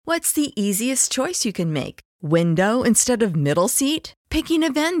What's the easiest choice you can make? Window instead of middle seat? Picking a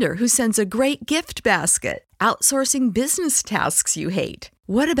vendor who sends a great gift basket? Outsourcing business tasks you hate?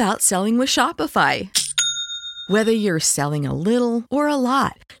 What about selling with Shopify? Whether you're selling a little or a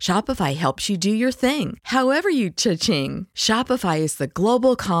lot, Shopify helps you do your thing, however you cha-ching. Shopify is the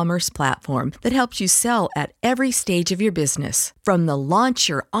global commerce platform that helps you sell at every stage of your business. From the launch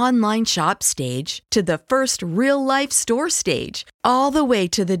your online shop stage to the first real-life store stage, all the way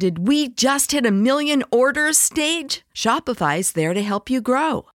to the did we just hit a million orders stage. Shopify's there to help you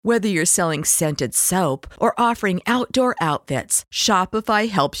grow. Whether you're selling scented soap or offering outdoor outfits, Shopify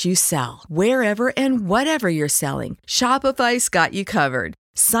helps you sell. Wherever and whatever you're selling, Shopify's got you covered.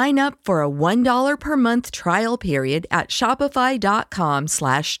 Sign up for a $1 per month trial period at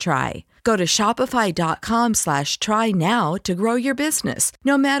shopify.com/try. Go to shopify.com/try now to grow your business,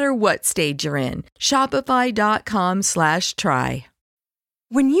 no matter what stage you're in. Shopify.com/try.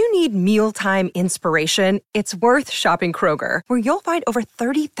 When you need mealtime inspiration, it's worth shopping Kroger, where you'll find over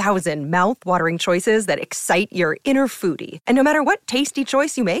 30,000 mouth-watering choices that excite your inner foodie. And no matter what tasty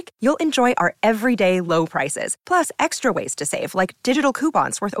choice you make, you'll enjoy our everyday low prices, plus extra ways to save, like digital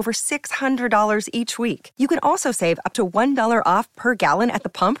coupons worth over $600 each week. You can also save up to $1 off per gallon at the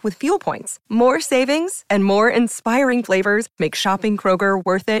pump with fuel points. More savings and more inspiring flavors make shopping Kroger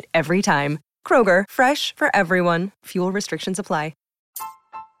worth it every time. Kroger, fresh for everyone. Fuel restrictions apply.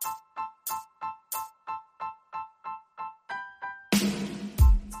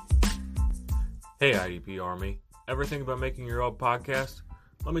 Hey IDP Army, ever think about making your own podcast?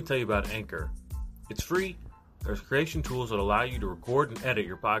 Let me tell you about Anchor. It's free. There's creation tools that allow you to record and edit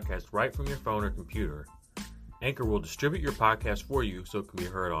your podcast right from your phone or computer. Anchor will distribute your podcast for you so it can be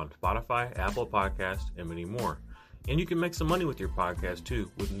heard on Spotify, Apple Podcasts, and many more. And you can make some money with your podcast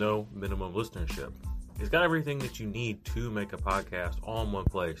too, with no minimum listenership. It's got everything that you need to make a podcast all in one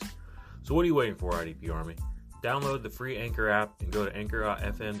place. So what are you waiting for, IDP Army? Download the free Anchor app and go to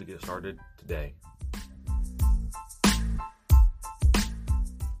anchor.fm to get started today.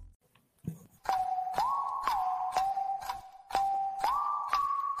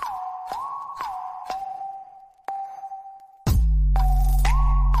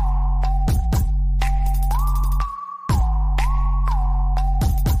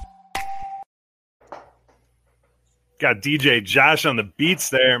 Got DJ Josh on the beats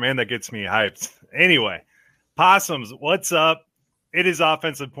there, man. That gets me hyped. Anyway, Possums, what's up? It is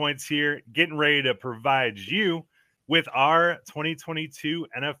Offensive Points here, getting ready to provide you with our 2022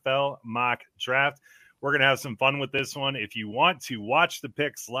 NFL mock draft. We're going to have some fun with this one. If you want to watch the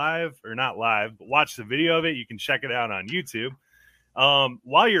picks live, or not live, but watch the video of it, you can check it out on YouTube.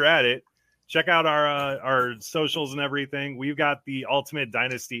 While you're at it, check out our socials and everything. We've got the Ultimate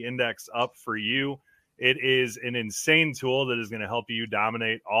Dynasty Index up for you. It is an insane tool that is going to help you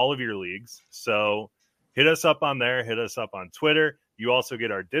dominate all of your leagues. So hit us up on there. Hit us up on Twitter. You also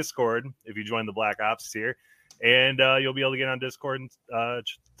get our Discord if you join the Black Ops tier. And you'll be able to get on Discord and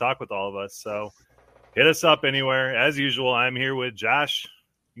talk with all of us. So hit us up anywhere. As usual, I'm here with Josh.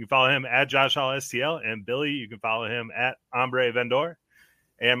 You can follow him at JoshHallSTL. And Billy, you can follow him at Hombre Vendor.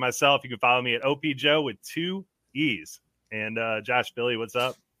 And myself, you can follow me at OP Joe with 2 E's. And Josh, Billy, what's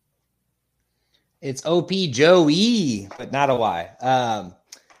up? It's OP Joey, but not a Y.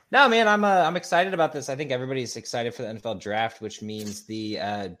 No, man, I'm excited about this. I think everybody's excited for the NFL draft, which means the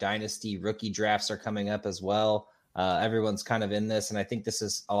dynasty rookie drafts are coming up as well. Everyone's kind of in this, and I think this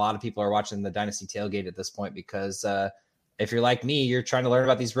is a lot of people are watching the dynasty tailgate at this point because if you're like me, you're trying to learn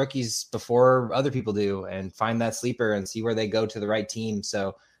about these rookies before other people do and find that sleeper and see where they go to the right team.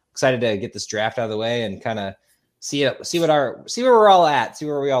 So excited to get this draft out of the way and kind of see where we're all at, see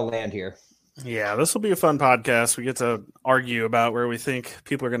where we all land here. Yeah, this will be a fun podcast. We get to argue about where we think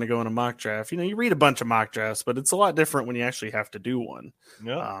people are going to go in a mock draft. You know, you read a bunch of mock drafts, but it's a lot different when you actually have to do one.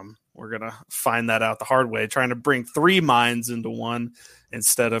 Yeah. We're going to find that out the hard way, trying to bring 3 minds into one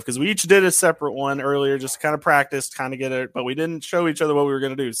instead of, because we each did a separate one earlier, just kind of practiced, kind of get it, but we didn't show each other what we were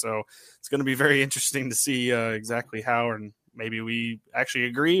going to do. So it's going to be very interesting to see exactly how, and maybe we actually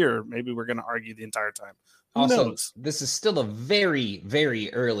agree, or maybe we're going to argue the entire time. Who knows? This is still a very, very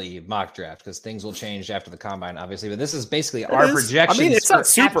early mock draft because things will change after the combine, obviously. But this is basically our projections. I mean, it's not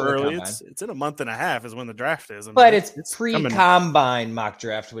super early. Combine. It's in a month and a half is when the draft is. But it's pre-combine mock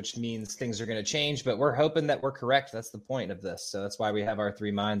draft, which means things are going to change. But we're hoping that we're correct. That's the point of this. So that's why we have our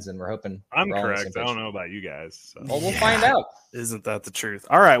 3 minds, and we're hoping I'm correct. I don't know about you guys. So. Well, we'll find out. Isn't that the truth?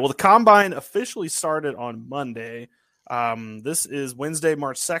 All right. Well, the combine officially started on Monday. This is Wednesday,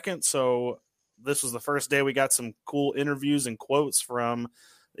 March 2nd. So this was the first day we got some cool interviews and quotes from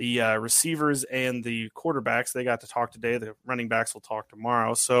the receivers and the quarterbacks, they got to talk today. The running backs will talk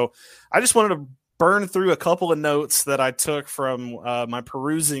tomorrow. So I just wanted to burn through a couple of notes that I took from my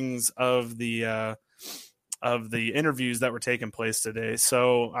perusings of the interviews that were taking place today.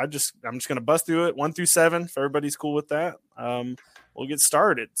 So I'm just going to bust through it 1 through 7 if everybody's cool with that. We'll get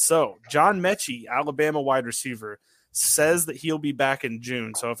started. So John Mechie, Alabama wide receiver, says that he'll be back in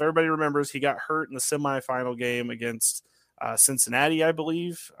June. So if everybody remembers, he got hurt in the semifinal game against Cincinnati, I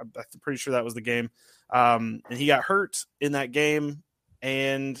believe. I'm pretty sure that was the game. And he got hurt in that game,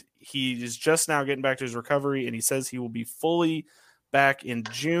 and he is just now getting back to his recovery, and he says he will be fully back in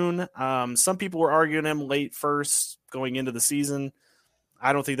June. Some people were arguing him late first going into the season.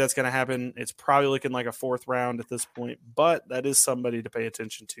 I don't think that's going to happen. It's probably looking like a 4th round at this point, but that is somebody to pay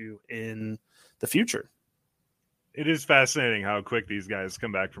attention to in the future. It is fascinating how quick these guys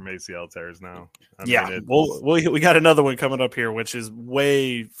come back from ACL tears now. We got another one coming up here, which is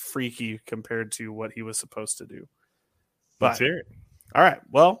way freaky compared to what he was supposed to do. Let's hear it. All right.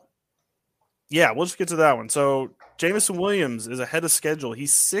 Well, yeah, we'll just get to that one. So Jameson Williams is ahead of schedule.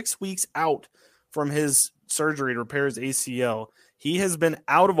 He's 6 weeks out from his surgery to repair his ACL. He has been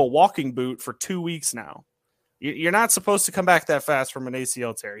out of a walking boot for 2 weeks now. You're not supposed to come back that fast from an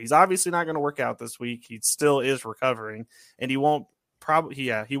ACL tear. He's obviously not going to work out this week. He still is recovering, and he won't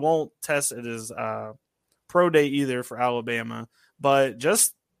test at his pro day either for Alabama. But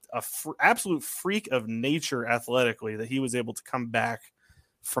just a absolute freak of nature athletically that he was able to come back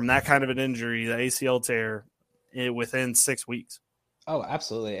from that kind of an injury, the ACL tear, within 6 weeks. Oh,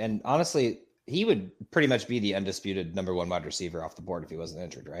 absolutely. And honestly, he would pretty much be the undisputed number 1 wide receiver off the board if he wasn't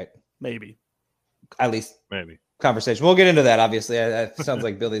injured, right? Maybe. At least maybe. Conversation. We'll get into that, obviously. It sounds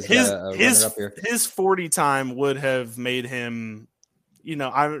like Billy's got a runner up here. His 40 time would have made him,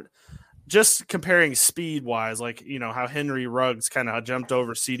 I'm just comparing speed-wise, like, how Henry Ruggs kind of jumped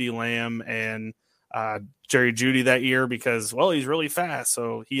over CeeDee Lamb and Jerry Jeudy that year because, well, he's really fast.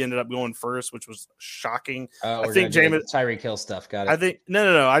 So he ended up going first, which was shocking. I think Tyreek Hill stuff. Got it. I think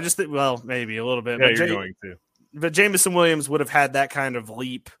no. I just think, well, maybe a little bit. Yeah, you're going to. But Jameson Williams would have had that kind of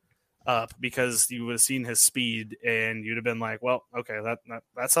leap up because you would have seen his speed and you'd have been like, well, okay,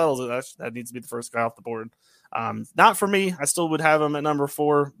 that settles it. That needs to be the first guy off the board. Not for me. I still would have him at number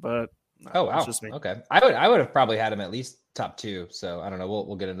 4, but oh wow, just me. Okay, I would have probably had him at least top 2. So I don't know.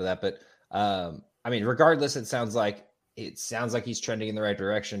 We'll get into that, but I mean, regardless, it sounds like he's trending in the right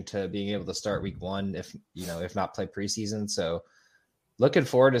direction to being able to start week 1, if not play preseason. So looking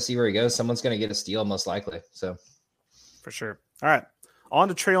forward to see where he goes. Someone's going to get a steal most likely. So for sure. All right. On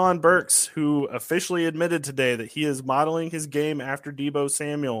to Treylon Burks, who officially admitted today that he is modeling his game after Deebo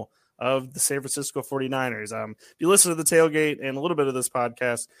Samuel of the San Francisco 49ers. If you listen to the tailgate and a little bit of this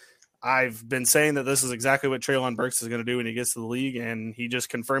podcast, I've been saying that this is exactly what Treylon Burks is going to do when he gets to the league, and he just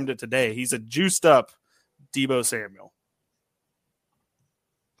confirmed it today. He's a juiced up Deebo Samuel.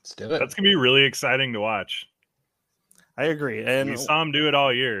 Let's do it. That's going to be really exciting to watch. I agree. And we saw him do it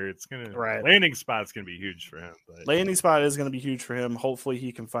all year. It's gonna landing spot's gonna be huge for him. But landing spot is gonna be huge for him. Hopefully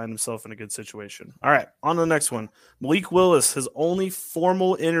he can find himself in a good situation. All right, on to the next one. Malik Willis, his only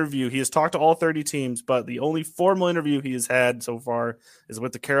formal interview. He has talked to all 30 teams, but the only formal interview he has had so far is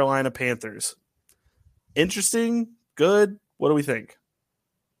with the Carolina Panthers. Interesting, good. What do we think?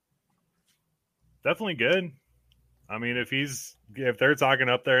 Definitely good. I mean, if they're talking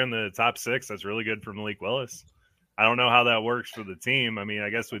up there in the top 6, that's really good for Malik Willis. I don't know how that works for the team. I mean, I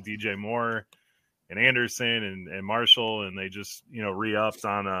guess with DJ Moore and Anderson and Marshall, and they just, re-upped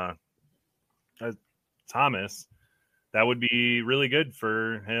on Thomas, that would be really good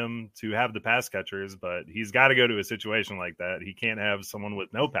for him to have the pass catchers, but he's got to go to a situation like that. He can't have someone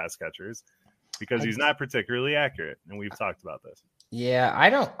with no pass catchers because he's not particularly accurate, and we've talked about this. Yeah,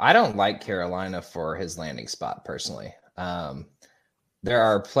 I don't like Carolina for his landing spot personally. There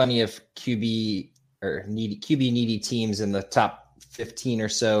are plenty of QB needy teams in the top 15 or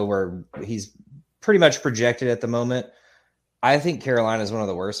so where he's pretty much projected at the moment. I think Carolina is one of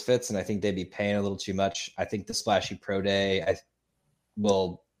the worst fits, and I think they'd be paying a little too much. I think the splashy pro day,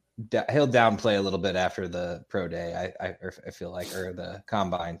 he'll downplay a little bit after the pro day. I feel like, or the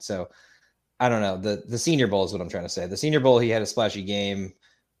combine. So I don't know. The Senior Bowl is what I'm trying to say. The Senior Bowl, he had a splashy game,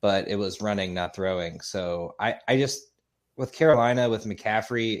 but it was running, not throwing. So I just, with Carolina, with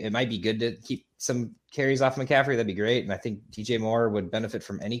McCaffrey, it might be good to keep some carries off McCaffrey. That'd be great. And I think DJ Moore would benefit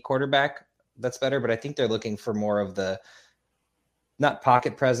from any quarterback that's better, but I think they're looking for more of the, not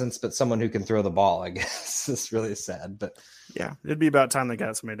pocket presence, but someone who can throw the ball, I guess. It's really sad, but yeah, it'd be about time they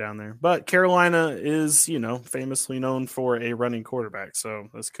got somebody down there. But Carolina is, famously known for a running quarterback. So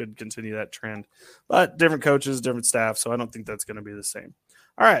this could continue that trend, but different coaches, different staff. So I don't think that's going to be the same.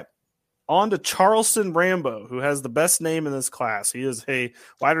 All right. On to Charleston Rambo, who has the best name in this class. He is a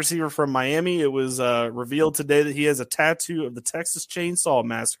wide receiver from Miami. It was revealed today that he has a tattoo of the Texas Chainsaw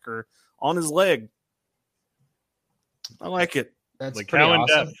Massacre on his leg. I like it. That's Like pretty how in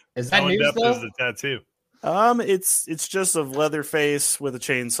awesome. depth? Is that How in news depth though? is the tattoo? It's just of Leatherface with a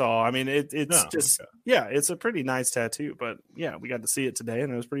chainsaw. I mean, it's just okay. yeah, it's a pretty nice tattoo. But yeah, we got to see it today,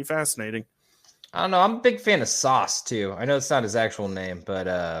 and it was pretty fascinating. I don't know. I'm a big fan of Sauce too. I know it's not his actual name,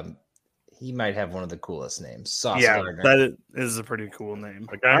 but he might have one of the coolest names. Sauce Gardner. that is a pretty cool name.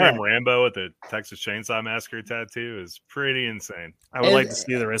 A guy All named right. Rambo with the Texas Chainsaw Massacre tattoo is pretty insane. I would like to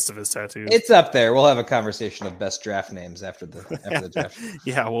see the rest of his tattoos. It's up there. We'll have a conversation of best draft names after the draft.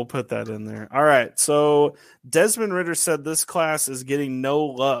 Yeah, we'll put that in there. All right. So Desmond Ritter said this class is getting no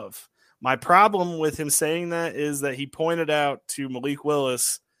love. My problem with him saying that is that he pointed out to Malik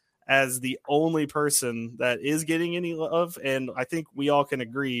Willis as the only person that is getting any love. And I think we all can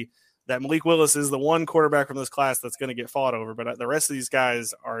agree that Malik Willis is the one quarterback from this class that's going to get fought over. But the rest of these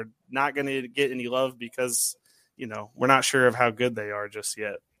guys are not going to get any love because, we're not sure of how good they are just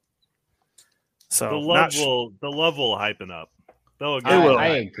yet. So The love will hypen up. I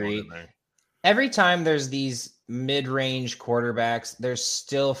agree. Every time there's these mid-range quarterbacks, they're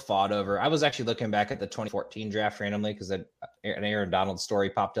still fought over. I was actually looking back at the 2014 draft randomly because an Aaron Donald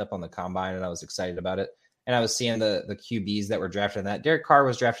story popped up on the combine, and I was excited about it. And I was seeing the QBs that were drafted in that. Derek Carr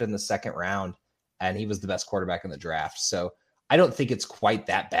was drafted in the second round, and he was the best quarterback in the draft. So I don't think it's quite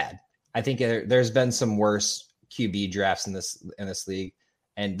that bad. I think there's been some worse QB drafts in this league.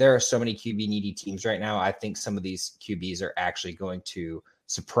 And there are so many QB needy teams right now. I think some of these QBs are actually going to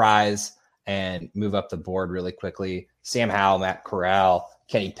surprise and move up the board really quickly. Sam Howell, Matt Corral,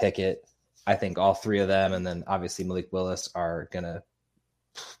 Kenny Pickett. I think all three of them, and then obviously Malik Willis, are going to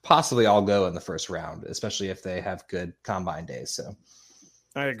possibly all go in the first round, especially if they have good combine days. So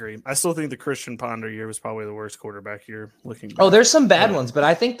I agree. I still think the Christian Ponder year was probably the worst quarterback year looking back. Oh, there's some bad ones, but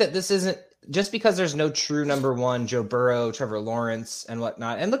I think that this isn't just because there's no true number one, Joe Burrow, Trevor Lawrence, and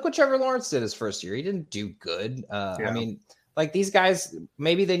whatnot. And look what Trevor Lawrence did his first year. He didn't do good. I mean, like these guys,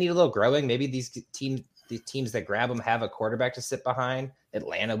 maybe they need a little growing. Maybe the teams that grab them have a quarterback to sit behind.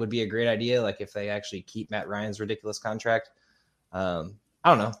 Atlanta would be a great idea. Like if they actually keep Matt Ryan's ridiculous contract. I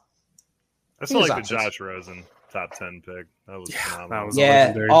don't know. I still like the Josh Rosen top 10 pick. That was phenomenal.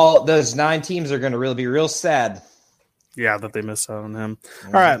 Legendary. All those 9 teams are going to be real sad. Yeah, that they missed out on him. Mm-hmm.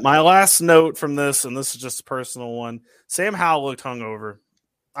 All right, my last note from this, and this is just a personal one. Sam Howell looked hungover.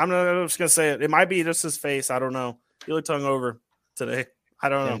 I'm just going to say it. It might be just his face. I don't know. He looked hungover today. I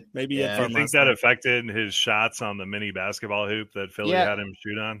don't know. Maybe he had fun. I think that affected his shots on the mini basketball hoop that Philly had him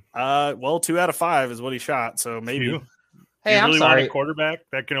shoot on. Well, 2 out of 5 is what he shot, so maybe. Hey, I'm sorry. Want a quarterback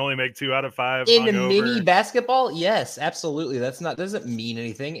that can only make 2 out of 5 in a mini basketball? Yes, absolutely. Doesn't mean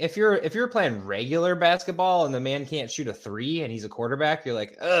anything. If you're playing regular basketball and the man can't shoot a 3 and he's a quarterback, you're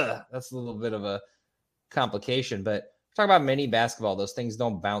like, that's a little bit of a complication. But talk about mini basketball; those things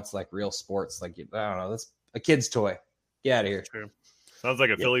don't bounce like real sports. Like I don't know, that's a kid's toy. Get out of here. True. Sounds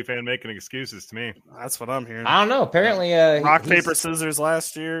like a Philly fan making excuses to me. That's what I'm hearing. I don't know. Apparently, rock, paper, scissors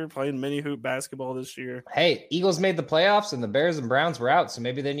last year, playing mini hoop basketball this year. Hey, Eagles made the playoffs and the Bears and Browns were out, so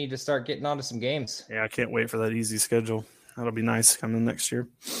maybe they need to start getting onto some games. Yeah, I can't wait for that easy schedule. That'll be nice coming next year.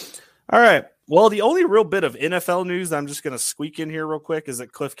 All right. Well, the only real bit of NFL news that I'm just going to squeak in here real quick is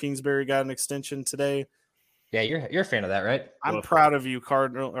that Cliff Kingsbury got an extension today. Yeah, you're a fan of that, right? I'm proud of you,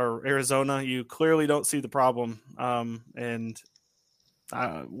 Cardinal or Arizona. You clearly don't see the problem.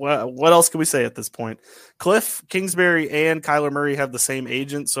 What else can we say at this point? Cliff Kingsbury and Kyler Murray have the same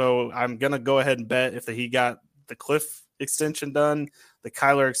agent, so I'm going to go ahead and bet if he got the Cliff extension done, the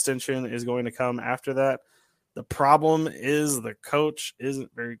Kyler extension is going to come after that. The problem is the coach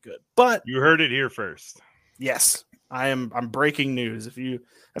isn't very good. But you heard it here first. Yes, I'm breaking news. If you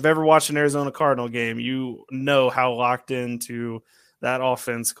have ever watched an Arizona Cardinal game, you know how locked into that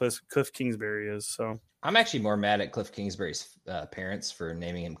offense Cliff Kingsbury is. So I'm actually more mad at Cliff Kingsbury's parents for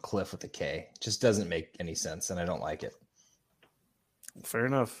naming him Cliff with a K. It just doesn't make any sense, and I don't like it. Fair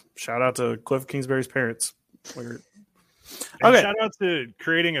enough. Shout out to Cliff Kingsbury's parents. Okay. Shout out to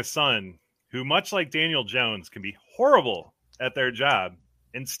creating a son who, much like Daniel Jones, can be horrible at their job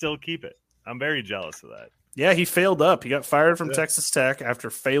and still keep it. I'm very jealous of that. Yeah, he failed up. He got fired from Texas Tech after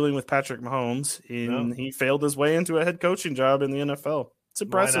failing with Patrick Mahomes, and he failed his way into a head coaching job in the NFL. It's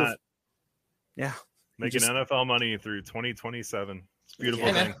impressive. Why not? Yeah. Making NFL money through 2027. It's a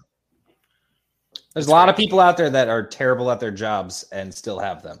beautiful thing. There's a lot of people out there that are terrible at their jobs and still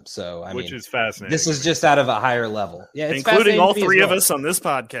have them. So, which is fascinating. This is just out of a higher level. Yeah, including all 3 of us on this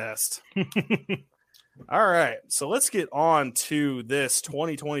podcast. All right, so let's get on to this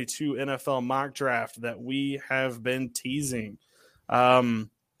 2022 NFL mock draft that we have been teasing.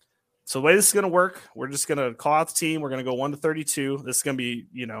 So the way this is going to work, we're just going to call out the team. We're going to go 1 to 32. This is going to be,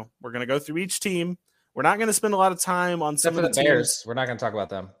 we're going to go through each team. We're not going to spend a lot of time on Except some for of the the Bears. teams. We're not going to talk about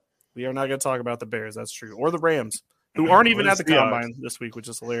them. We are not going to talk about the Bears. That's true. Or the Rams, who aren't even at the combine this week, which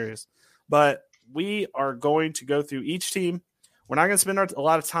is hilarious. But we are going to go through each team. We're not going to spend a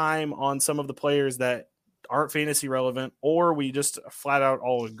lot of time on some of the players that aren't fantasy relevant, or we just flat out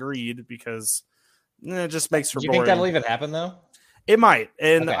all agreed because it just makes for boring. Do you think that'll even happen, though? It might.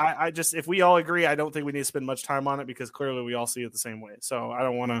 And Okay. I just, if we all agree, I don't think we need to spend much time on it because clearly we all see it the same way. So I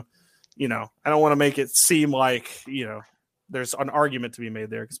don't want to, make it seem like, there's an argument to be made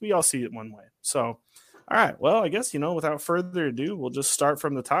there because we all see it one way. So, all right. Well, I guess, without further ado, we'll just start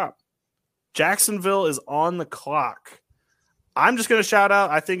from the top. Jacksonville is on the clock. I'm just going to shout out.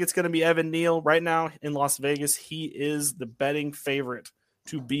 I think it's going to be Evan Neal right now in Las Vegas. He is the betting favorite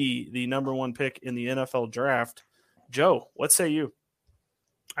to be the number 1 pick in the NFL draft. Joe, what say you?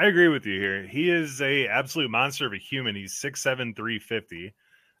 I agree with you here. He is a absolute monster of a human. He's 6'7", 350.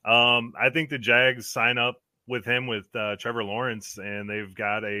 I think the Jags sign up with him with Trevor Lawrence, and they've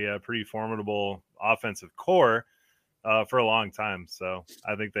got a pretty formidable offensive core for a long time. So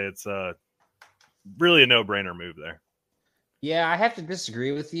I think that it's really a no-brainer move there. Yeah, I have to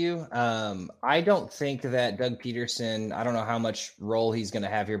disagree with you. I don't think that Doug Peterson, I don't know how much role he's going to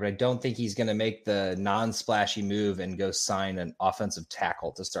have here, but I don't think he's going to make the non-splashy move and go sign an offensive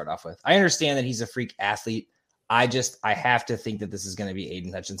tackle to start off with. I understand that he's a freak athlete. I have to think that this is going to be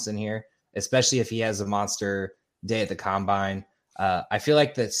Aiden Hutchinson here, especially if he has a monster day at the combine. I feel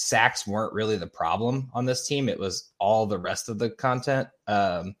like the sacks weren't really the problem on this team. It was all the rest of the content.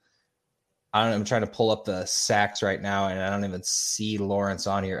 I'm trying to pull up the sacks right now, and I don't even see Lawrence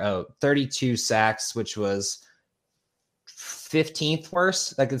on here. Oh, 32 sacks, which was 15th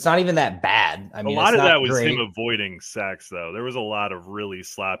worst. Like, it's not even that bad. I mean, a lot of that was great. him avoiding sacks, though. There was a lot of really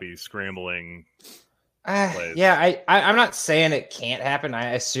sloppy scrambling plays. Yeah, I'm not saying it can't happen.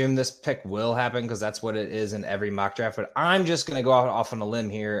 I assume this pick will happen because that's what it is in every mock draft. But I'm just going to go off on a limb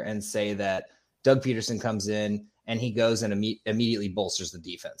here and say that Doug Peterson comes in and he goes and immediately bolsters the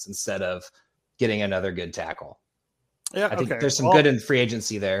defense instead of getting another good tackle. Yeah, I think there's some good in free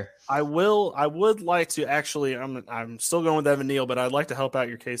agency there. I would like to actually, I'm still going with Evan Neal, but I'd like to help out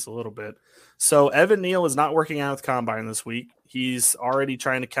your case a little bit. So Evan Neal is not working out with Combine this week. He's already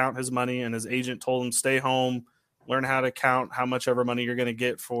trying to count his money, and his agent told him stay home, learn how to count how much ever money you're going to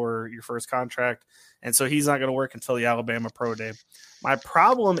get for your first contract. And so he's not going to work until the Alabama Pro Day. My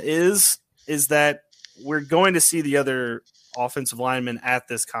problem is that we're going to see the other offensive linemen at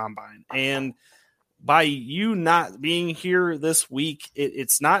this combine. And by you not being here this week,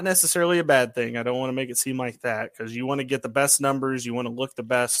 it's not necessarily a bad thing. I don't want to make it seem like that because you want to get the best numbers. You want to look the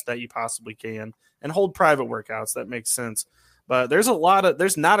best that you possibly can and hold private workouts. That makes sense. But there's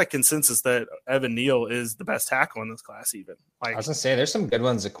not a consensus that Evan Neal is the best tackle in this class even. Like, I was going to say, there's some good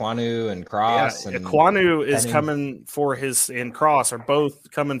ones. Ekwonu and Cross. Yeah, Ekwonu is coming for and Cross are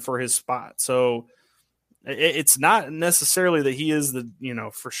both coming for his spot. So it's not necessarily that he is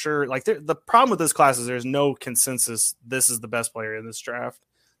for sure. Like the problem with this class is there's no consensus. This is the best player in this draft.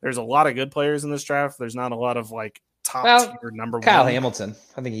 There's a lot of good players in this draft. There's not a lot of like top tier number Kyle one. Hamilton.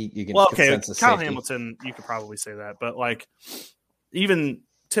 I think you can. Well, okay, consensus Kyle safety. Hamilton, you could probably say that, but like even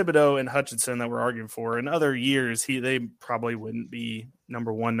Thibodeau and Hutchinson that we're arguing for in other years, they probably wouldn't be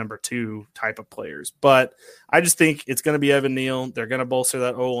number 1, number 2 type of players. But I just think it's going to be Evan Neal. They're going to bolster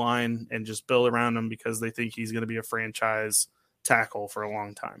that O-line and just build around him because they think he's going to be a franchise tackle for a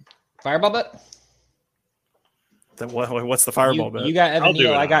long time. Fireball bet? What's the fireball bet? You got Evan I'll do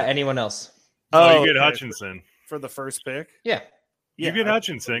Neal. it. I got anyone else. Oh, you get okay. Hutchinson. For the first pick? Yeah. You get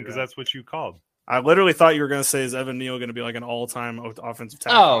Hutchinson because that's what you called. I literally thought you were going to say, is Evan Neal going to be like an all-time offensive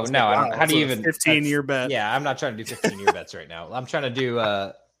tackle? Oh, no. Wow, How do you even 15-year bet? Yeah, I'm not trying to do 15-year bets right now. I'm trying to do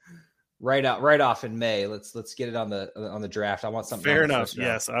right off in May. Let's get it on the draft. I want something. Fair enough.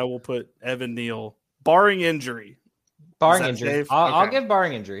 Yes, I will put Evan Neal, barring injury. Barring injury. I'll give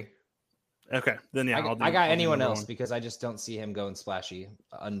barring injury. Okay, then yeah, I got anyone else because I just don't see him going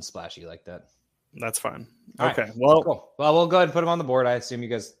unsplashy like that. That's fine. All okay, right. well, Cool. Well, we'll go ahead and put him on the board. I assume you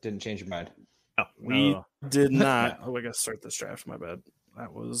guys didn't change your mind. No, we did not. Oh, I got to start this draft. My bad.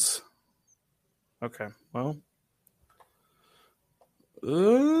 That was okay. Well,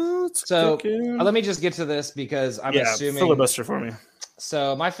 let me just get to this because I'm assuming filibuster for me.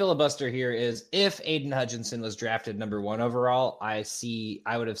 So my filibuster here is if Aiden Hutchinson was drafted number 1 overall, I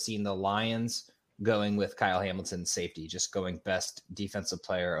would have seen the Lions going with Kyle Hamilton safety, just going best defensive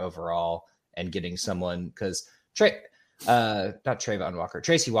player overall and getting someone because not Trayvon Walker,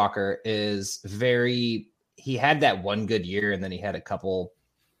 Tracy Walker is he had that one good year and then he had a couple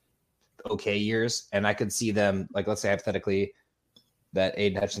okay years. And I could see them, like, let's say hypothetically that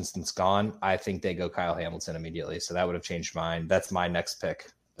Aiden Hutchinson's gone. I think they go Kyle Hamilton immediately. So that would have changed mine. That's my next pick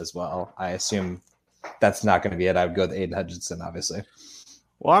as well. I assume that's not going to be it. I would go with Aiden Hutchinson, obviously.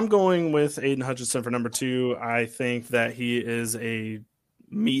 Well, I'm going with Aiden Hutchinson for number 2. I think that he is a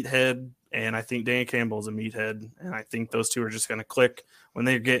meathead, and I think Dan Campbell is a meathead, and I think those two are just going to click when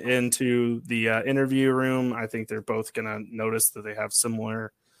they get into the interview room. I think they're both going to notice that they have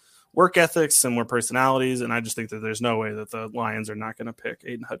similar work ethics, similar personalities, and I just think that there's no way that the Lions are not going to pick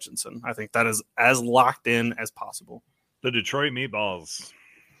Aiden Hutchinson. I think that is as locked in as possible. The Detroit Meatballs.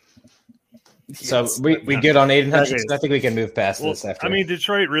 So we good on Aiden Hutchinson. I think we can move past this after. I mean,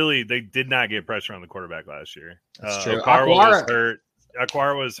 Detroit they did not get pressure on the quarterback last year. That's true.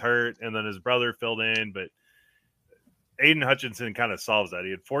 Aquara was hurt, and then his brother filled in, but Aiden Hutchinson kind of solves that.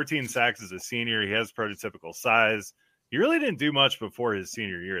 He had 14 sacks as a senior. He has prototypical size. He really didn't do much before his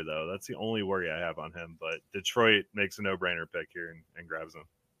senior year, though. That's the only worry I have on him. But Detroit makes a no-brainer pick here and grabs him.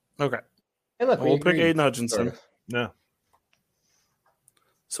 Okay. Hey, look, we'll pick Aiden Hutchinson. Sort of. No.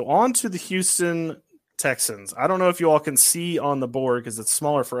 So on to the Houston Texans. I don't know if you all can see on the board because it's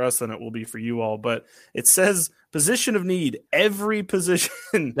smaller for us than it will be for you all, but it says position of need, every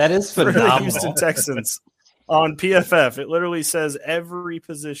position. That is for phenomenal. the Houston Texans on PFF. It literally says every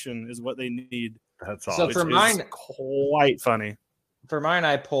position is what they need. That's awesome. So for mine, quite funny. For mine,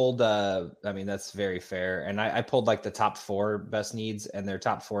 I pulled. That's very fair, and I pulled like the top 4 best needs, and their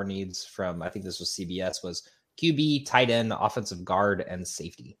top 4 needs from I think this was CBS was QB, tight end, offensive guard, and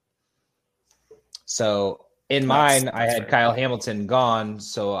safety. So in mine, I had Kyle Hamilton gone,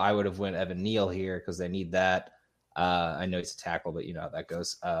 so I would have went Evan Neal here because they need that. I know he's a tackle, but you know how that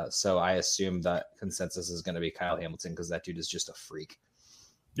goes. So I assume that consensus is going to be Kyle Hamilton because that dude is just a freak.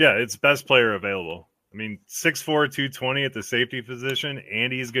 Yeah, it's best player available. I mean, 6'4", 220 at the safety position,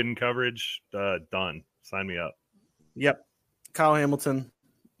 and he's good in coverage. Done. Sign me up. Yep. Kyle Hamilton,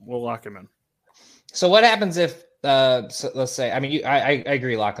 we'll lock him in. So what happens if, so let's say, I mean, I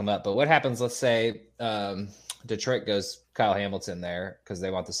agree, lock him up, but what happens, let's say Detroit goes Kyle Hamilton there because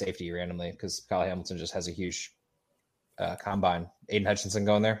they want the safety randomly because Kyle Hamilton just has a huge combine. Aiden Hutchinson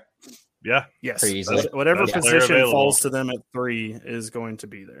going there? Yeah. Yes. Pretty easily. Whatever position falls to them at 3 is going to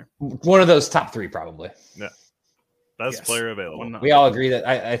be there. One of those top 3 probably. Yeah. Best player available. We all agree that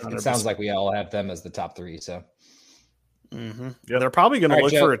it sounds like we all have them as the top 3, so. Mm-hmm. Yeah, they're probably going to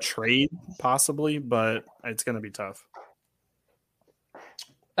look for a trade, possibly, but it's going to be tough.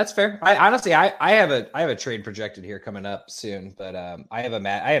 That's fair. I honestly have a trade projected here coming up soon, but I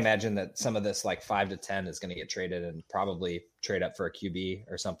imagine that some of this like 5 to 10 is going to get traded and probably trade up for a QB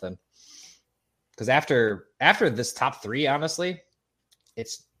or something. Because after this top 3, honestly,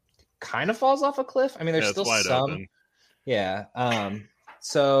 it's kind of falls off a cliff. I mean, there's still some. Open. Yeah.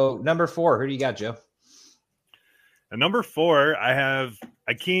 So number 4, who do you got, Joe? At number 4, I have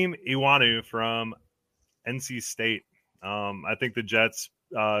Akeem Iwanu from NC State. I think the Jets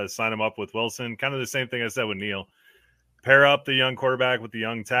sign him up with Wilson. Kind of the same thing I said with Neal. Pair up the young quarterback with the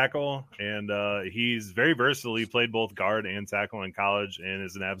young tackle, and he's very versatile. He played both guard and tackle in college and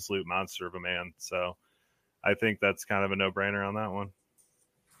is an absolute monster of a man. So I think that's kind of a no-brainer on that one.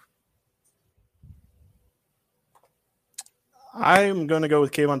 I'm going to go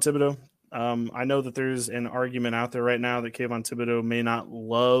with Kayvon Thibodeau. I know that there's an argument out there right now that Kayvon Thibodeau may not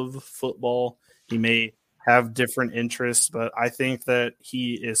love football. He may have different interests, but I think that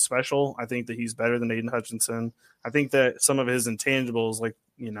he is special. I think that he's better than Aiden Hutchinson. I think that some of his intangibles,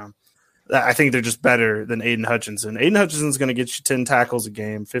 I think they're just better than Aiden Hutchinson. Aiden Hutchinson's going to get you 10 tackles a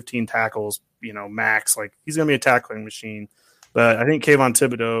game, 15 tackles, max. Like, he's going to be a tackling machine. But I think Kayvon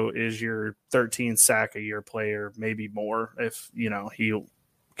Thibodeau is your 13 sack a year player, maybe more if, he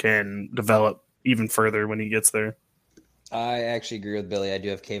can develop even further when he gets there. I actually agree with Billy. I do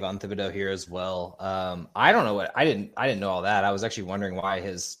have Kayvon Thibodeau here as well. I don't know I didn't know all that. I was actually wondering why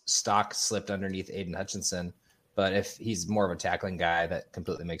his stock slipped underneath Aiden Hutchinson. But if he's more of a tackling guy, that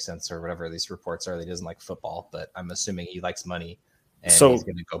completely makes sense, or whatever these reports are. He doesn't like football, but I'm assuming he likes money and he's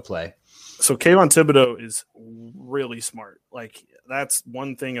going to go play. So Kayvon Thibodeau is really smart. Like, that's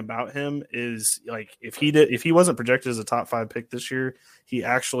one thing about him is, like, if he wasn't projected as a top 5 pick this year, he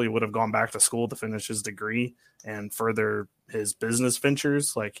actually would have gone back to school to finish his degree and further his business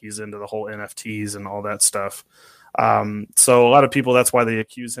ventures. Like, he's into the whole NFTs and all that stuff. So a lot of people, that's why they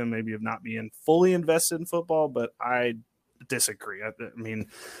accuse him maybe of not being fully invested in football, but I disagree. I mean,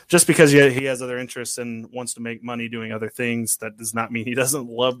 just because he has other interests and wants to make money doing other things, that does not mean he doesn't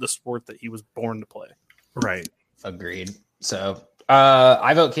love the sport that he was born to play. Right. Agreed. So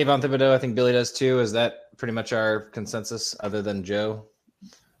I vote Kayvon Thibodeau. I think Billy does too. Is that pretty much our consensus other than Joe?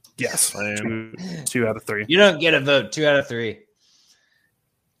 Yes. 2 out of 3. You don't get a vote. 2 out of 3.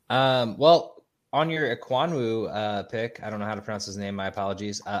 Well, on your Ekwonu pick, I don't know how to pronounce his name. My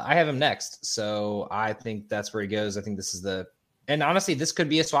apologies. I have him next. So I think that's where he goes. I think this is and honestly, this could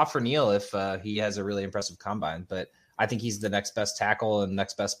be a swap for Neal if he has a really impressive combine, but I think he's the next best tackle and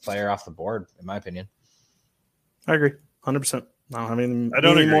next best player off the board, in my opinion. I agree. 100%. No, I mean, I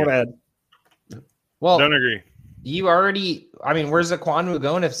don't agree. More to add. Well, I don't agree. You already, I mean, where's Ekwonu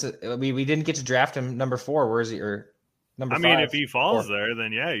going? If we didn't get to draft him number 4, where is he? Or number 5? I mean, if he falls there,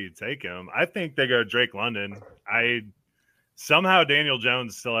 then yeah, you take him. I think they go Drake London. Somehow Daniel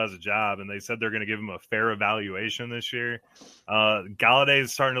Jones still has a job, and they said they're going to give him a fair evaluation this year. Galladay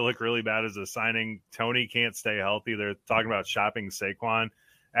is starting to look really bad as a signing. Tony can't stay healthy. They're talking about shopping Saquon.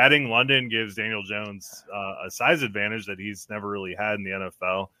 Adding London gives Daniel Jones a size advantage that he's never really had in the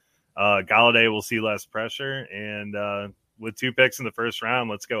NFL. Galladay will see less pressure, and with 2 picks in the first round,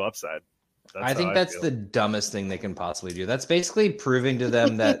 let's go upside. I think that's the dumbest thing they can possibly do. That's basically proving to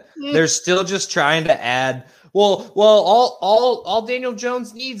them that they're still just trying to add. Well, all Daniel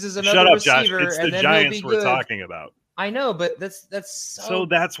Jones needs is another receiver. Josh. It's and the then Giants we're talking about. I know, but that's so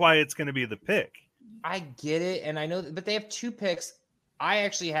that's why it's going to be the pick. I get it, and I know, but they have 2 picks. I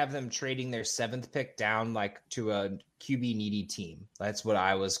actually have them trading their 7th pick down like to a QB needy team. That's what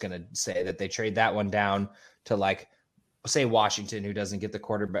I was going to say, that they trade that one down to like, say, Washington, who doesn't get the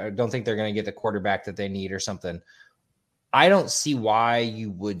quarterback. Don't think they're going to get the quarterback that they need or something. I don't see why you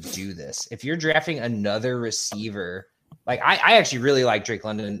would do this. If you're drafting another receiver, like I actually really like Drake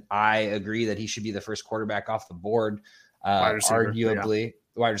London. I agree that he should be the first quarterback off the board, arguably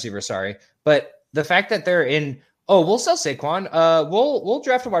wide receiver. Sorry. But the fact that they're in, we'll sell Saquon. We'll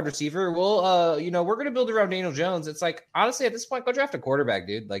draft a wide receiver. We're going to build around Daniel Jones. It's like, honestly, at this point, go draft a quarterback,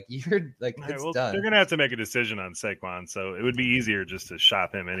 dude. Like you're like, it's done. They're going to have to make a decision on Saquon. So it would be easier just to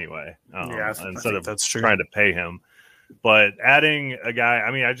shop him anyway. Instead of trying to pay him. But adding a guy,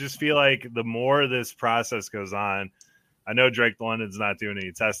 I mean, I just feel like the more this process goes on, I know Drake London's not doing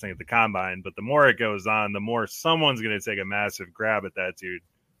any testing at the combine, but the more it goes on, the more someone's going to take a massive grab at that dude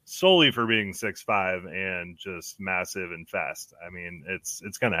solely for being 6'5" and just massive and fast. I mean, it's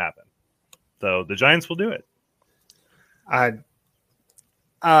going to happen. So the Giants will do it.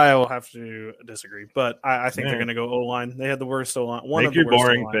 I will have to disagree, but I think they're going to go O-line. They had the worst O-line. Make your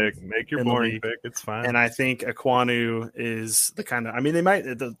boring pick. Make your boring pick. It's fine. And I think Ekwonu is the kind of – I mean, they might –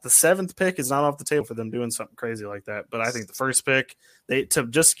 the 7th pick is not off the table for them doing something crazy like that. But I think the first pick, to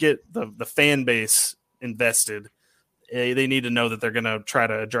just get the fan base invested, they need to know that they're going to try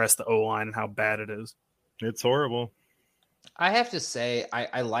to address the O-line and how bad it is. It's horrible. I have to say,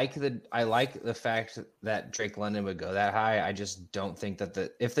 I like the fact that Drake London would go that high. I just don't think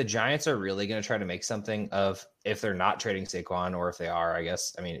that if the Giants are really going to try to make something of, if they're not trading Saquon, or if they are, I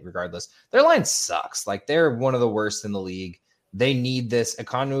guess, I mean, regardless, their line sucks. Like they're one of the worst in the league. They need this.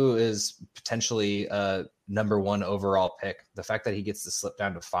 Ekwonu is potentially a number 1 overall pick. The fact that he gets to slip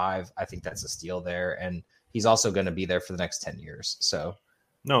down to 5, I think that's a steal there. And he's also going to be there for the next 10 years. So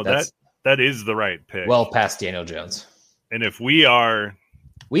no, that is the right pick. Well past Daniel Jones. And if we've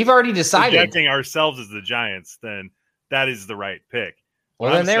already decided projecting ourselves as the Giants, then that is the right pick.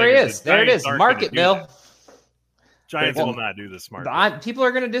 Well, then there he is. There it is. Mark it, Bill. Giants will not do this smart. People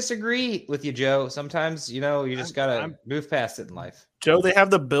are going to disagree with you, Joe. Sometimes, you just got to move past it in life. Joe, they have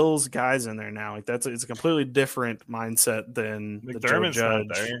the Bills guys in there now. Like it's a completely different mindset than McDermott's the Joe Judge.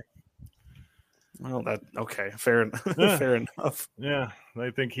 Not there. Well, okay, fair enough. Fair enough. Yeah, I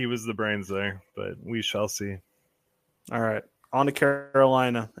think he was the brains there, but we shall see. All right, on to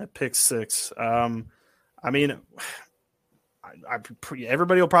Carolina at pick 6. I mean,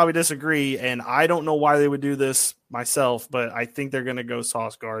 everybody will probably disagree, and I don't know why they would do this myself, but I think they're going to go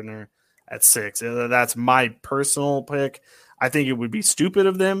Sauce Gardner at 6. That's my personal pick. I think it would be stupid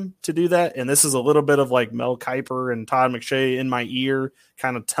of them to do that, and this is a little bit of like Mel Kiper and Todd McShay in my ear,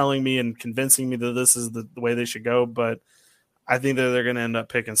 kind of telling me and convincing me that this is the way they should go, but I think that they're going to end up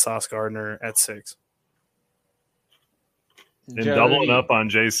picking Sauce Gardner at 6. And doubling up on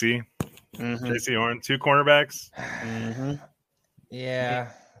JC. Mm-hmm. JC Horn, 2 cornerbacks. Mm-hmm. Yeah,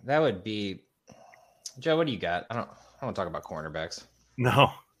 that would be. Joe, what do you got? I don't want to talk about cornerbacks.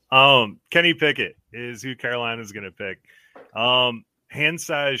 No. Kenny Pickett is who Carolina's going to pick. Hand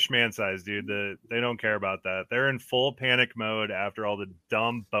size, schman size, dude. They don't care about that. They're in full panic mode after all the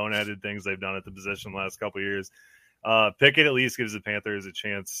dumb, boneheaded things they've done at the position the last couple of years. Pickett at least gives the Panthers a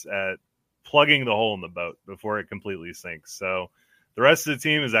chance at plugging the hole in the boat before it completely sinks. So the rest of the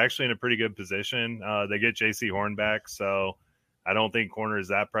team is actually in a pretty good position. They get J.C. Horn back, so I don't think corner is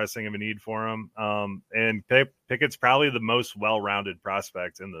that pressing of a need for him. And Pickett's probably the most well-rounded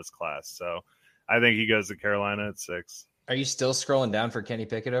prospect in this class. So I think he goes to Carolina at 6. Are you still scrolling down for Kenny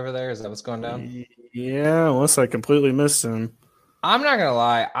Pickett over there? Is that what's going down? Yeah, unless I completely missed him. I'm not gonna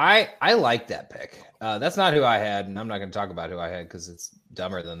lie, I like that pick. That's not who I had, and I'm not gonna talk about who I had because it's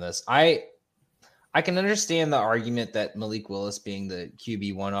dumber than this. I can understand the argument that Malik Willis being the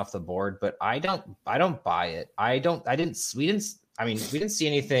QB1 off the board, but I don't buy it. We didn't see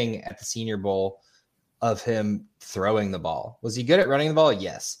anything at the Senior Bowl of him throwing the ball. Was he good at running the ball?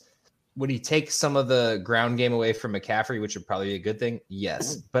 Yes. Would he take some of the ground game away from McCaffrey, which would probably be a good thing?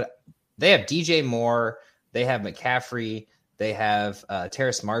 Yes. But they have DJ Moore, they have McCaffrey, they have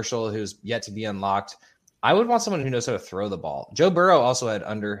Terrace Marshall, who's yet to be unlocked. I would want someone who knows how to throw the ball. Joe Burrow also had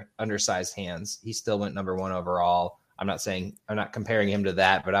undersized hands. He still went number 1 overall. I'm not comparing him to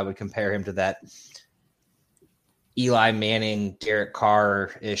that, but I would compare him to that Eli Manning, Derek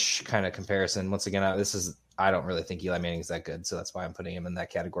Carr-ish kind of comparison. Once again, I don't really think Eli Manning is that good, so that's why I'm putting him in that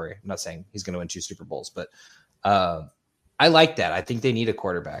category. I'm not saying he's going to win 2 Super Bowls, but I like that. I think they need a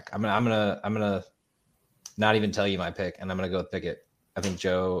quarterback. I'm gonna not even tell you my pick, and I'm gonna go with Pickett. I think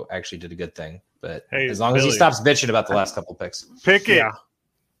Joe actually did a good thing, but as long as he stops bitching about the last couple picks. Pickett. Yeah.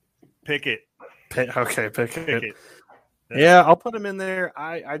 Pickett. Okay, Pickett. Pickett. Yeah, I'll put him in there.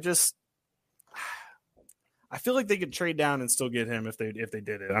 I feel like they could trade down and still get him if they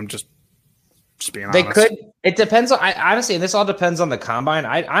did it. I'm just being honest. They could. It depends on. Honestly, and this all depends on the combine.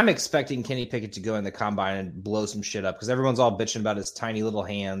 I'm expecting Kenny Pickett to go in the combine and blow some shit up because everyone's all bitching about his tiny little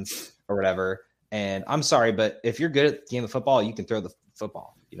hands or whatever. And I'm sorry, but if you're good at the game of football, you can throw the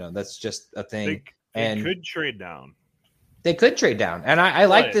football. That's just a thing. They could trade down. They could trade down, and I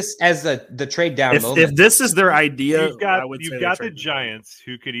like this as the trade down moment. If this is their idea, you've got the Giants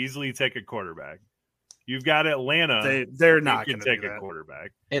who could easily take a quarterback. You've got Atlanta. They're not going to take a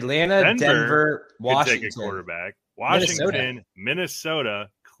quarterback. Atlanta, Denver, Washington could take a quarterback. Washington, Minnesota,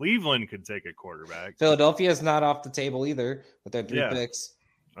 Cleveland could take a quarterback. Philadelphia is not off the table either with their 3 picks.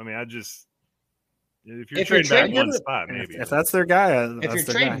 I mean, if you're trading back one spot, maybe if that's their guy. If you're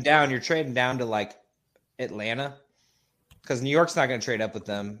trading down, you're trading down to like Atlanta because New York's not going to trade up with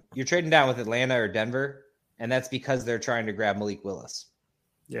them. You're trading down with Atlanta or Denver, and that's because they're trying to grab Malik Willis.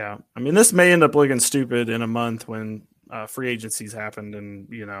 Yeah, I mean, this may end up looking stupid in a month when free agencies happened,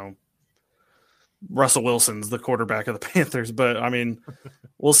 and Russell Wilson's the quarterback of the Panthers. But I mean,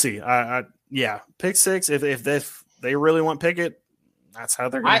 we'll see. Pick 6. If they really want Pickett, that's how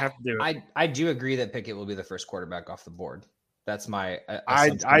they're going to have to do it. I do agree that Pickett will be the first quarterback off the board. That's my.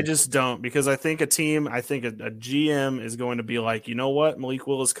 I just don't because I think a GM is going to be like, you know what, Malik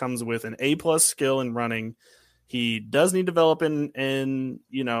Willis comes with an A+ skill in running. He does need development in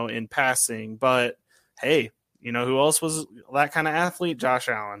passing, but hey, who else was that kind of athlete? Josh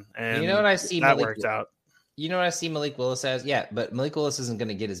Allen. And what I see that worked out. You know what I see Malik Willis as? Yeah, but Malik Willis isn't going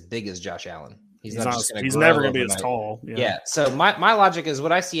to get as big as Josh Allen. He's never going to be as tall. Yeah. So my logic is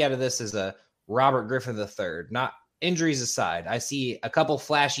what I see out of this is a Robert Griffin III. Not injuries aside, I see a couple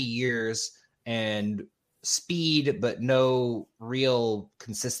flashy years and speed, but no real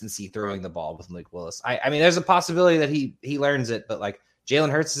consistency throwing the ball with Malik Willis. I mean, there's a possibility that he learns it, but like Jalen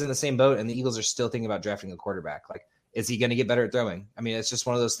Hurts is in the same boat, and the Eagles are still thinking about drafting a quarterback. Like, is he going to get better at throwing? I mean, it's just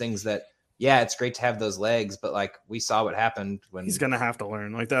one of those things that, yeah, it's great to have those legs, but like we saw what happened when he's going to have to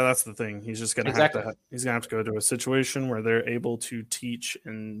learn. Like that's the thing. He's just going to have to. He's going to have to go to a situation where they're able to teach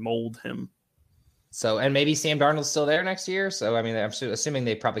and mold him. So, and maybe Sam Darnold's still there next year. So, I mean, I'm assuming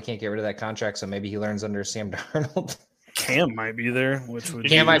they probably can't get rid of that contract. So maybe he learns under Sam Darnold. Cam might be there, which would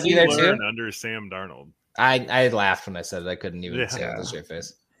Cam might be there too. Under Sam Darnold. I laughed when I said it. I couldn't even say it with a straight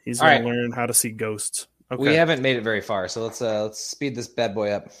face. He's going to learn how to see ghosts. Okay. We haven't made it very far, so let's speed this bad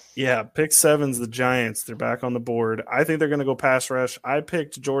boy up. Yeah, pick 7's the Giants. They're back on the board. I think they're going to go pass rush. I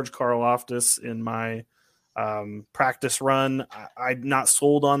picked George Karlaftis in my practice run. I'm not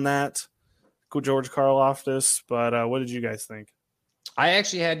sold on that. George Karlaftis, but what did you guys think? I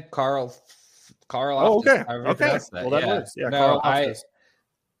actually had Karlaftis. Oh, okay. Okay. Well, that works. Yeah, Karlaftis.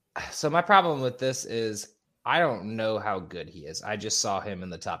 So my problem with this is I don't know how good he is. I just saw him in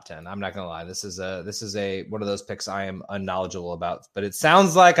the top 10. I'm not gonna lie. This is a one of those picks I am unknowledgeable about, but it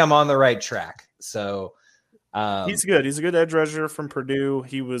sounds like I'm on the right track. So he's good. He's a good edge rusher from Purdue.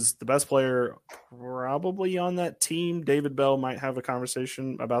 He was the best player probably on that team. David Bell might have a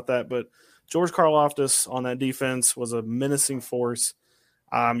conversation about that, but George Karlaftis on that defense was a menacing force.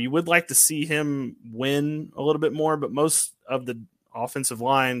 You would like to see him win a little bit more, but most of the offensive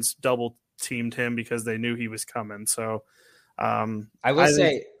lines double teamed him because they knew he was coming. So I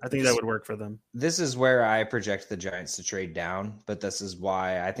think that would work for them. This is where I project the Giants to trade down, but this is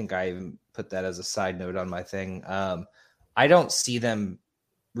why I think I even put that as a side note on my thing. I don't see them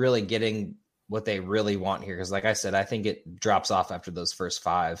really getting what they really want here because, like I said, I think it drops off after those first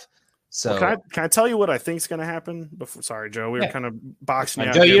 5. So can I tell you what I think is going to happen? Sorry, Joe, we were kind of boxing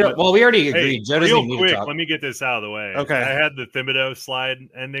out. Joe, we already agreed. Joe doesn't need to talk. Let me get this out of the way. Okay, I had the Thibodeau slide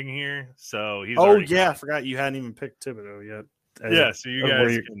ending here, so he's. I forgot you hadn't even picked Thibodeau yet. So you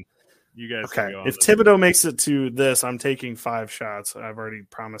guys. Okay, if Thibodeau makes it to this, I'm taking 5 shots. I've already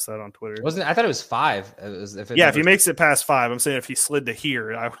promised that on Twitter. I thought it was 5. If he makes it past 5, I'm saying if he slid to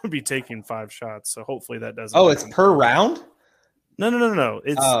here, I would be taking 5 shots. So hopefully that doesn't. Oh, it's per round. No.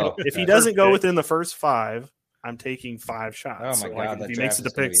 If he doesn't go within the first 5, I'm taking 5 shots. Oh my god! If he makes it to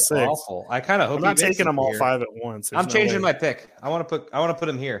pick 6, awful. I kind of hope I'm not taking them all 5 at once. I'm changing my pick. I want to put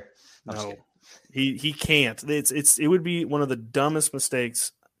him here. No, he can't. It would be one of the dumbest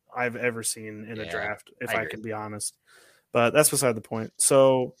mistakes I've ever seen in a draft, if I can be honest. But that's beside the point.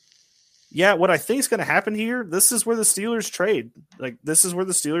 So, what I think is going to happen here, this is where the Steelers trade. This is where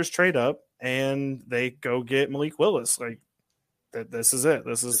the Steelers trade up, and they go get Malik Willis. This is it.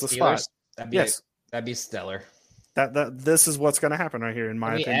 This is the spot. That'd be stellar. This is what's going to happen right here, in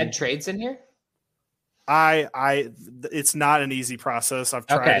my opinion. Add trades in here? It's not an easy process. I've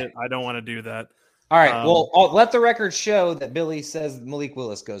tried it. I don't want to do that. All right. I'll let the record show that Billy says Malik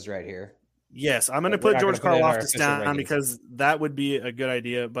Willis goes right here. Yes, I'm going to put George Karlaftis down because that would be a good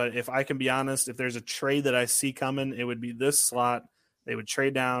idea. But if I can be honest, if there's a trade that I see coming, it would be this slot. They would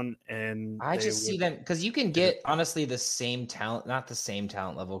trade down, and I just see them because you can get honestly the same talent, not the same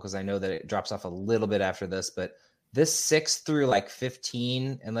talent level, because I know that it drops off a little bit after this, but this 6 through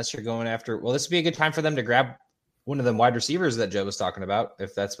 15, unless you're going after, this would be a good time for them to grab one of them wide receivers that Joe was talking about,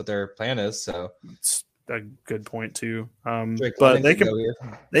 if that's what their plan is. So it's a good point too. But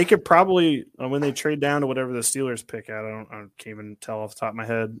they could probably when they trade down to whatever the Steelers pick at, I can't even tell off the top of my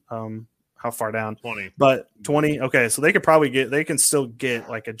head. How far down? 20. But 20. Okay, so they can still get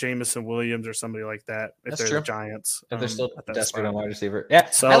like a Jamison Williams or somebody like that if they're the Giants. If they're still desperate on wide receiver. Yeah,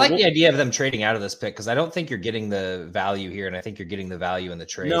 so I like the idea of them trading out of this pick because I don't think you're getting the value here, and I think you're getting the value in the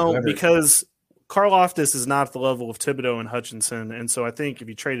trade. No, because Karlaftis is not at the level of Thibodeau and Hutchinson, and so I think if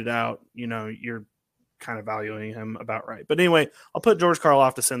you trade it out, you're kind of valuing him about right. But anyway, I'll put George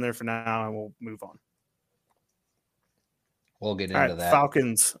Karlaftis in there for now, and we'll move on. We'll get into that.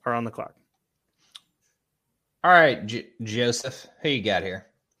 Falcons are on the clock. All right, Joseph, who you got here?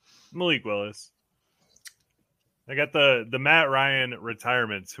 Malik Willis. I got the Matt Ryan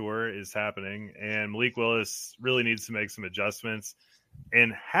retirement tour is happening, and Malik Willis really needs to make some adjustments,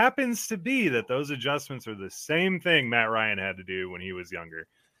 and happens to be that those adjustments are the same thing Matt Ryan had to do when he was younger.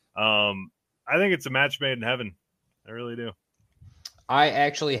 I think it's a match made in heaven. I really do. I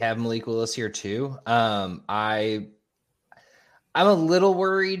actually have Malik Willis here too. I'm a little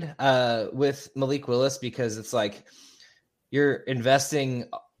worried with Malik Willis because it's like you're investing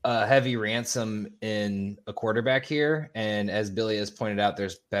a heavy ransom in a quarterback here. And as Billy has pointed out,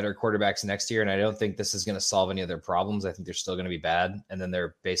 there's better quarterbacks next year. And I don't think this is going to solve any of their problems. I think they're still going to be bad. And then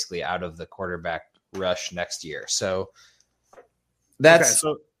they're basically out of the quarterback rush next year. So that's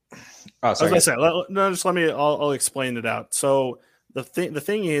okay, I was going to say, I'll explain it out. So the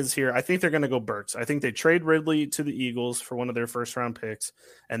thing is here, I think they're going to go Burks. I think they trade Ridley to the Eagles for one of their first round picks,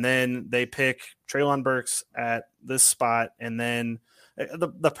 and then they pick Treylon Burks at this spot. And then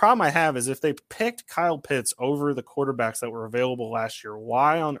the problem I have is if they picked Kyle Pitts over the quarterbacks that were available last year,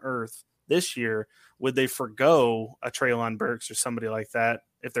 why on earth this year would they forgo a Treylon Burks or somebody like that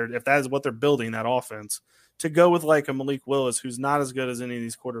if that is what they're building, that offense, to go with like a Malik Willis, who's not as good as any of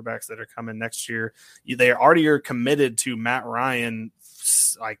these quarterbacks that are coming next year. They already are committed to Matt Ryan.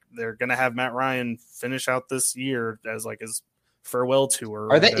 Like they're going to have Matt Ryan finish out this year as like his farewell tour.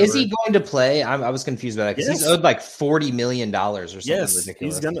 Is he going to play? I was confused by that because he's owed like $40 million or something ridiculous.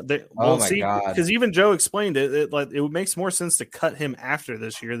 He's going to. My God. Because even Joe explained it makes more sense to cut him after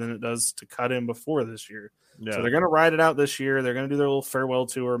this year than it does to cut him before this year. Yeah. So they're going to ride it out this year. They're going to do their little farewell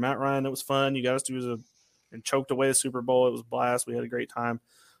tour. Matt Ryan, it was fun. You guys and choked away the Super Bowl. It was a blast. We had a great time.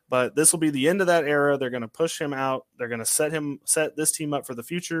 But this will be the end of that era. They're going to push him out. They're going to set this team up for the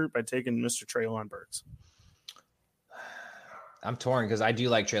future by taking Mr. Treylon Burks. I'm torn because I do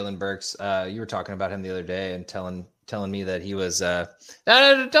like Treylon Burks. You were talking about him the other day and telling me that he was no,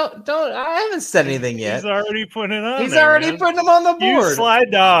 don't. I haven't said anything yet. He's already putting it on. He's already putting him on the board. You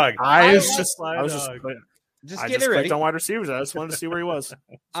slide dog. I was just Just I get just it ready. clicked on wide receivers. I just wanted to see where he was.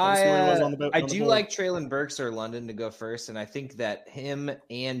 I do like Traylon Burks or London to go first, and I think that him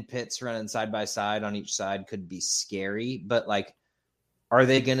and Pitts running side by side on each side could be scary. But like, are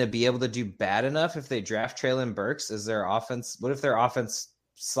they going to be able to do bad enough if they draft Traylon Burks? Is their offense? What if their offense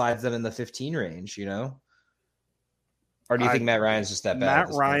slides them in the 15 range? Or do you think Matt Ryan's just that bad?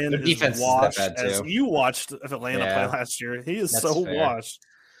 Matt Ryan Their defense is washed, that bad too. as you watched Atlanta play last year. He is so fair. washed.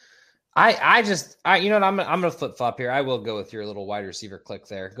 You know what? I'm gonna flip flop here. I will go with your little wide receiver click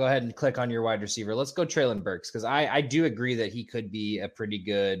there. Go ahead and click on your wide receiver. Let's go Traylon Burks because I do agree that he could be a pretty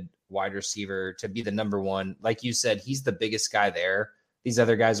good wide receiver to be the number one. Like you said, he's the biggest guy there. These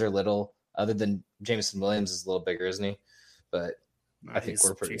other guys are little. Other than Jameson Williams is a little bigger, isn't he? But I think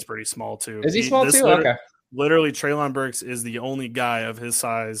he's pretty small too. Is he small too? Okay. Literally, Traylon Burks is the only guy of his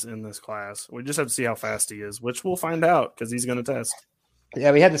size in this class. We just have to see how fast he is, which we'll find out because he's going to test.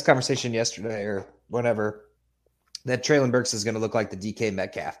 Yeah, we had this conversation yesterday or whatever. That Traylon Burks is going to look like the DK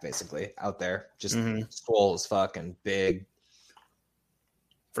Metcalf, basically, out there. Just swole as fuck and big.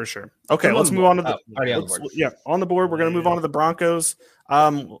 For sure. Okay, let's move on to on the board. We're going to move on to the Broncos.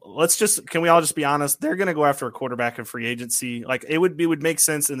 Can we all just be honest? They're going to go after a quarterback in free agency. Like it would make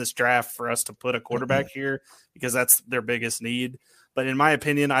sense in this draft for us to put a quarterback here because that's their biggest need. But in my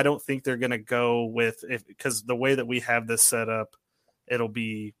opinion, I don't think they're going to go because the way that we have this set up, it'll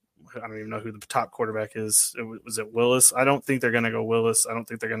be, I don't even know who the top quarterback is. Was it Willis? I don't think they're going to go Willis. I don't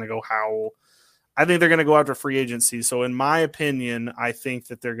think they're going to go Howell. I think they're going to go after free agency. So in my opinion, I think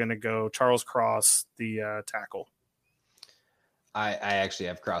that they're going to go Charles Cross, the tackle. I actually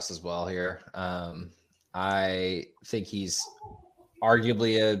have Cross as well here. I think he's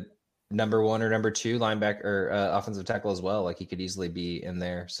arguably a number one or number two linebacker or offensive tackle as well. Like he could easily be in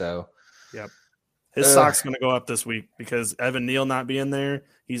there. So, yep. His stock's going to go up this week because Evan Neal not being there,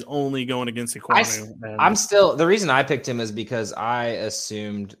 he's only going against Ekwonu. The reason I picked him is because I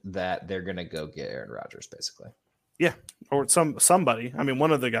assumed that they're going to go get Aaron Rodgers, basically. Yeah, or somebody. I mean,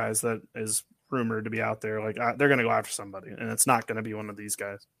 one of the guys that is rumored to be out there, like they're going to go after somebody, and it's not going to be one of these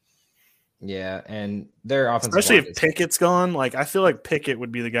guys. Yeah, and their offensive especially if Pickett's gone. Like I feel like Pickett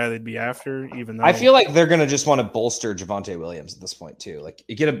would be the guy they'd be after. Even though I feel like they're going to just want to bolster Javonte Williams at this point too. Like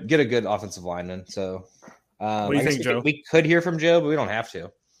get a good offensive lineman. So, what do you think, Joe? We could hear from Joe, but we don't have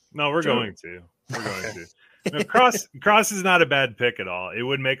to. No, we're going to. No, Cross is not a bad pick at all. It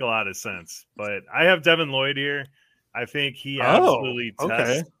would make a lot of sense. But I have Devin Lloyd here. I think he absolutely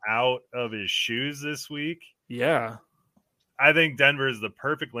tests out of his shoes this week. Yeah. I think Denver is the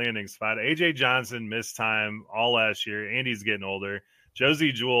perfect landing spot. A.J. Johnson missed time all last year, and he's getting older.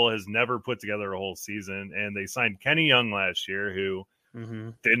 Josie Jewell has never put together a whole season, and they signed Kenny Young last year, who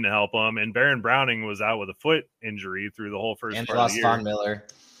didn't help him. And Baron Browning was out with a foot injury through the whole first part of the year. Von Miller.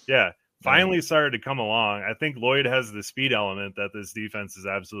 Yeah, finally started to come along. I think Lloyd has the speed element that this defense is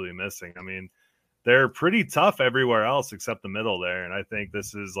absolutely missing. I mean, they're pretty tough everywhere else except the middle there, and I think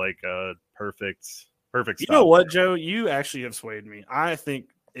this is like a perfect stop. You know what, Joe? You actually have swayed me. I think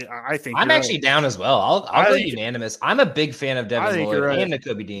I'm actually down as well. I'll go unanimous. I'm a big fan of Devin Lloyd and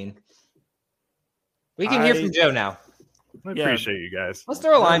Nakobe Dean. We can hear from Joe now. I appreciate you guys. Let's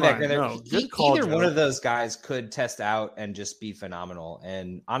throw a linebacker in there. Either one of those guys could test out and just be phenomenal.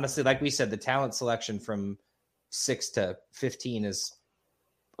 And honestly, like we said, the talent selection from 6 to 15 is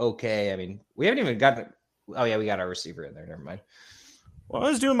okay. I mean, we haven't even gotten. Oh yeah, we got our receiver in there. Never mind. Well, I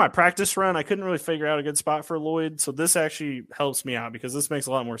was doing my practice run. I couldn't really figure out a good spot for Lloyd, so this actually helps me out because this makes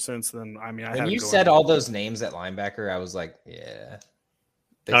a lot more sense than When you said all those names at linebacker, I was like, yeah.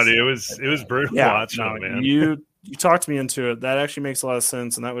 No, dude, it was brutal watching, man. You talked me into it. That actually makes a lot of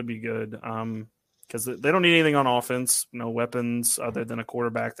sense, and that would be good because they don't need anything on offense, no weapons other than a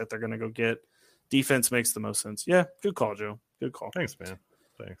quarterback that they're going to go get. Defense makes the most sense. Yeah, good call, Joe. Good call. Thanks, man.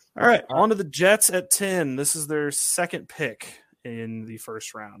 Thanks. All right, on to the Jets at 10. This is their second pick in the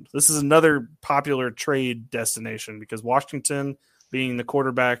first round. This is another popular trade destination because Washington, being the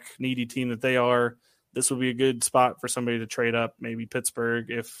quarterback needy team that they are, this would be a good spot for somebody to trade up. Maybe Pittsburgh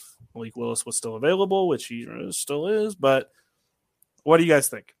if Malik Willis was still available, which he still is. But what do you guys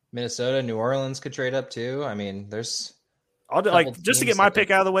think? Minnesota, New Orleans could trade up too. I mean, there's just to get my pick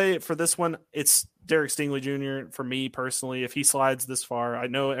out of the way for this one, it's Derek Stingley Jr. for me personally. If he slides this far, I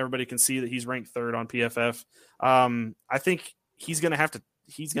know everybody can see that he's ranked third on PFF. I think he's going to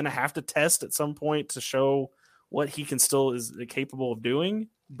have to test at some point to show what he can still is capable of doing.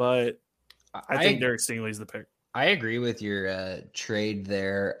 But I think Derek Stingley is the pick. I agree with your trade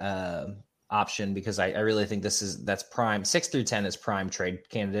there option because I really think that's prime. 6 through 10 is prime trade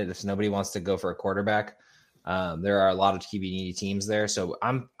candidate if nobody wants to go for a quarterback. There are a lot of QB needy teams there. So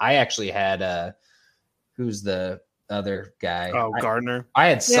I actually had who's the other guy? Oh, Gardner. I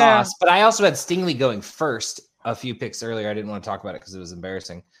had Sauce, but I also had Stingley going first a few picks earlier. I didn't want to talk about it because it was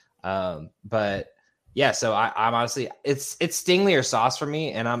embarrassing. But yeah, so I'm honestly it's Stingley or Sauce for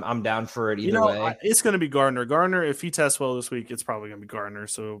me, and I'm down for it either way. It's going to be Gardner. Gardner, if he tests well this week, it's probably going to be Gardner.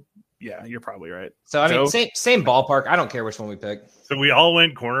 So yeah, you're probably right. So I mean, same ballpark. I don't care which one we pick. So we all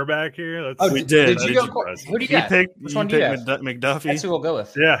went cornerback here. We did. Did you go? Who do you got? Which one do you have? McDuffie. That's who we'll go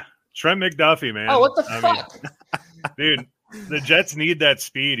with. Yeah, Trent McDuffie, man. Oh, what the fuck, dude? The Jets need that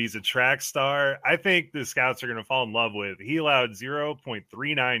speed. He's a track star. I think the scouts are going to fall in love with. He allowed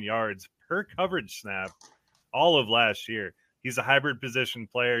 0.39 yards per coverage snap all of last year. He's a hybrid position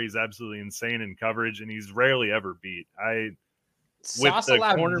player. He's absolutely insane in coverage, and he's rarely ever beat. Sauce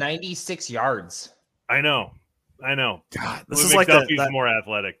allowed 96 yards. I know. God, this is McDuffie's like that, more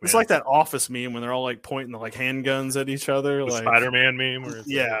athletic. Man. It's like that Office meme when they're all like pointing the like handguns at each other. The like Spider-Man meme. Where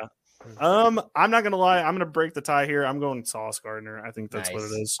yeah. I'm not gonna lie. I'm gonna break the tie here. I'm going Sauce Gardner. I think that's what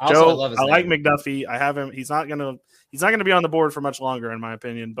it is. Also, Joe, I like McDuffie. I have him. He's not gonna be on the board for much longer, in my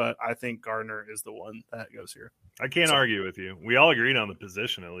opinion. But I think Gardner is the one that goes here. I can't argue with you. We all agreed on the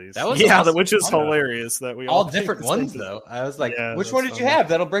position at least. That was awesome. Which is hilarious that we all different ones though. I was like, which one did you have?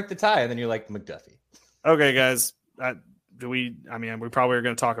 That'll break the tie, and then you're like McDuffie. Okay, guys. We probably are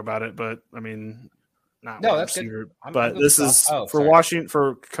going to talk about it, but I mean. That's good. But this is for Washington.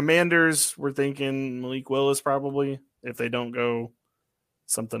 For Commanders, we're thinking Malik Willis probably if they don't go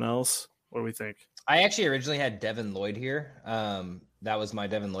something else. What do we think? I actually originally had Devin Lloyd here. That was my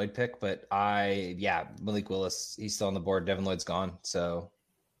Devin Lloyd pick, but Malik Willis, he's still on the board. Devin Lloyd's gone. So,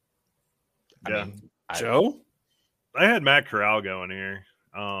 Joe? I had Matt Corral going here.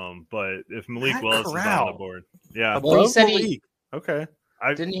 But if Malik Willis is on the board, Well, he said okay.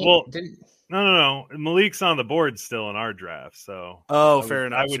 No. Malik's on the board still in our draft, so fair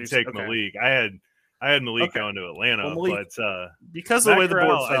enough. I would take Malik. I had Malik going to Atlanta, but because of the way the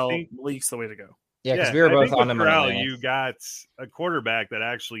board fell, Malik's the way to go. Yeah, because we were both on him. You got a quarterback that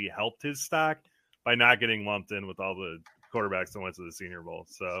actually helped his stock by not getting lumped in with all the quarterbacks that went to the Senior Bowl.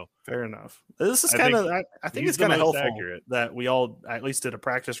 So fair enough. This is kind of I think it's kind of helpful that we all at least did a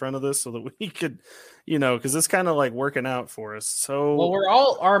practice run of this so that we could, because it's kind of like working out for us. So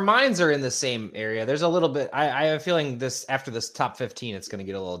our minds are in the same area. There's a little bit. I have a feeling after this top 15, it's going to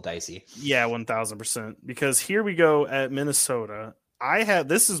get a little dicey. Yeah, 1,000%. Because here we go at Minnesota.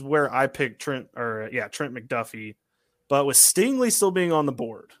 This is where I picked Trent McDuffie, but with Stingley still being on the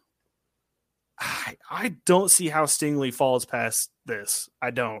board. I don't see how Stingley falls past this.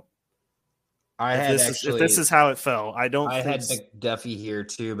 I don't. If this is how it fell, I don't. I had McDuffie here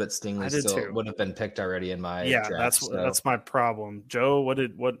too, but Stingley still would have been picked already in my draft. That's my problem. Joe, what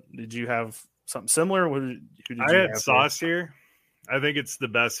did you have something similar? Who did I had Sauce here. I think it's the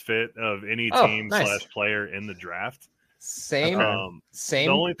best fit of any team / player in the draft. Same the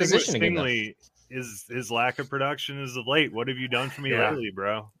only thing with Stingley is his lack of production as of late. What have you done for me lately,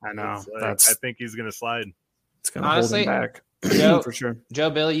 bro? I know. I think he's going to slide. It's going to hold him back. Joe, for sure.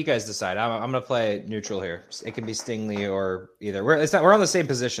 Joe, Billy, you guys decide. I'm going to play neutral here. It can be Stingley or either. We're on the same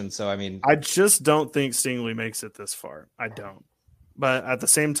position, so I mean, I just don't think Stingley makes it this far. I don't. But at the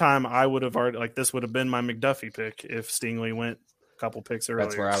same time, I would have already this would have been my McDuffie pick if Stingley went a couple picks earlier.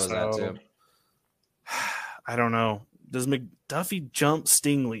 That's where I was at too. I don't know. Does McDuffie jump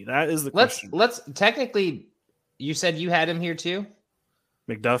Stingley? That is the question. Let's technically. You said you had him here too.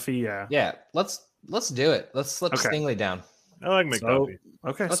 McDuffie, yeah. Yeah, let's do it. Let's slip Stingley down. I like McDuffie.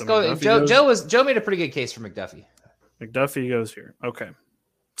 Let's go. Joe made a pretty good case for McDuffie. McDuffie goes here. Okay,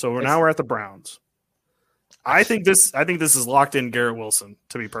 so we're at the Browns. I think this is locked in Garrett Wilson.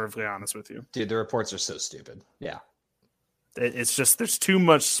 To be perfectly honest with you, dude, the reports are so stupid. Yeah, it's just there's too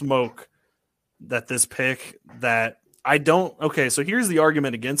much smoke that this pick that I don't. Okay, so here's the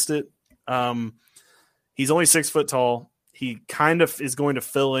argument against it. He's only 6 foot tall. He kind of is going to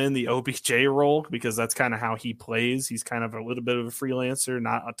fill in the OBJ role because that's kind of how he plays. He's kind of a little bit of a freelancer,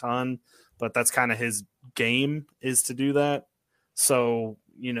 not a ton, but that's kind of his game is to do that. So,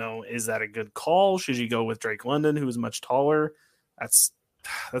 is that a good call? Should you go with Drake London, who is much taller? That's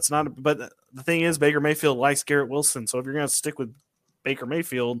not. But the thing is, Baker Mayfield likes Garrett Wilson. So if you're going to stick with Baker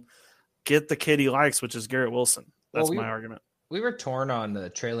Mayfield, get the kid he likes, which is Garrett Wilson. That's my argument. We were torn on the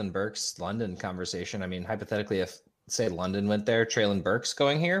Traylon Burks London conversation. I mean, hypothetically, if say London went there, Traylon Burks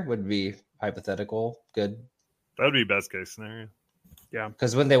going here would be hypothetical good. That would be best case scenario. Yeah,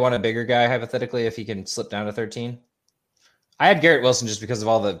 because wouldn't they want a bigger guy hypothetically if he can slip down to 13? I had Garrett Wilson just because of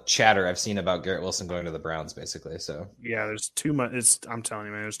all the chatter I've seen about Garrett Wilson going to the Browns, basically. So yeah, there's too much. I'm telling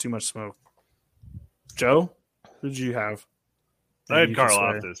you, man, there's too much smoke. Joe, who did you have? I had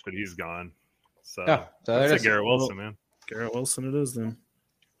Karlaftis, but he's gone. So, Oh, so that's there a it is. Garrett Wilson, man. Garrett Wilson it is then.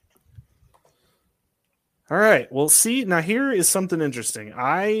 All right. Well, see, now here is something interesting.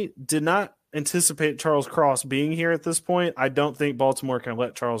 I did not anticipate Charles Cross being here at this point. I don't think Baltimore can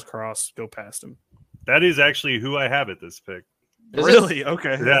let Charles Cross go past him. That is actually who I have at this pick. Really?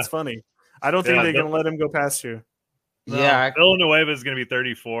 Okay. Yeah. That's funny. I don't think Yeah, they're going to let him go past you. Yeah, Villanueva is going to be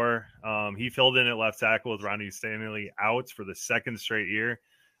 34. He filled in at left tackle with Ronnie Stanley out for the second straight year.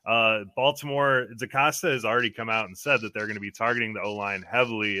 Baltimore, DaCosta has already come out and said that they're going to be targeting the O-line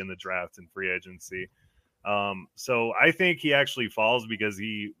heavily in the draft and free agency. So I think he actually falls because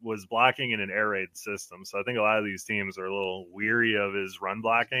he was blocking in an air raid system. So I think a lot of these teams are a little weary of his run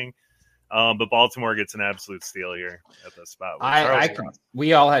blocking. But Baltimore gets an absolute steal here at the spot.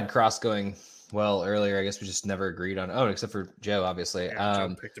 We all had Cross going well earlier. I guess we just never agreed on. Oh, except for Joe, obviously.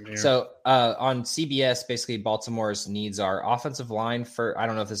 Joe picked him here. So on CBS, basically Baltimore's needs are offensive line for. I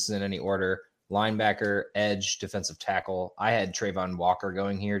don't know if this is in any order. Linebacker, edge, defensive tackle. I had Trayvon Walker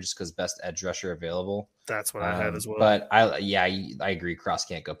going here just because best edge rusher available. That's what I had as well. But I agree. Cross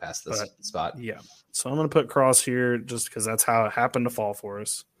can't go past this spot. Yeah. So I'm going to put Cross here just because that's how it happened to fall for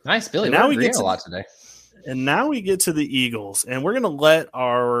us. Nice, Billy. Now we get a lot today. And now we get to the Eagles, and we're going to let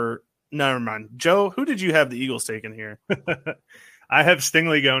our – never mind. Joe, who did you have the Eagles taking here? I have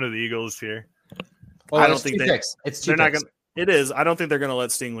Stingley going to the Eagles here. Well, I don't think it's they're not going to – it is. I don't think they're going to let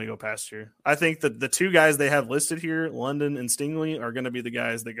Stingley go past here. I think that the two guys they have listed here, London and Stingley, are going to be the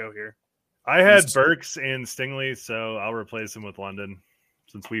guys that go here. I had Burks and Stingley, so I'll replace him with London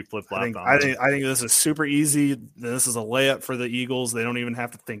since we flip-flopped on I think this is super easy. This is a layup for the Eagles. They don't even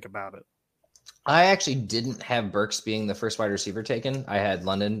have to think about it. I actually didn't have Burks being the first wide receiver taken. I had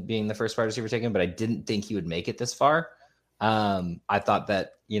London being the first wide receiver taken, but I didn't think he would make it this far. I thought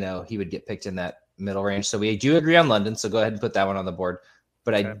that, he would get picked in that middle range. So we do agree on London. So go ahead and put that one on the board.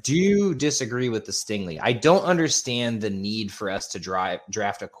 But okay. I do disagree with the Stingley. I don't understand the need for us to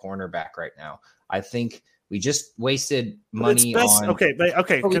draft a cornerback right now. I think we just wasted money on. Okay.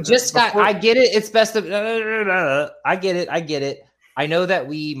 But we just got. I get it. It's best of. I get it. I know that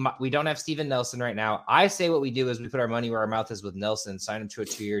we don't have Steven Nelson right now. I say what we do is we put our money where our mouth is with Nelson, sign him to a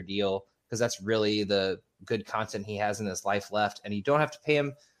 2-year deal because that's really the good content he has in his life left, and you don't have to pay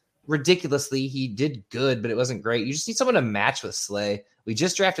him ridiculously. He did good, but it wasn't great. You just need someone to match with Slay. We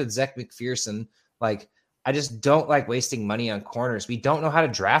just drafted Zach McPherson. I just don't like wasting money on corners. We don't know how to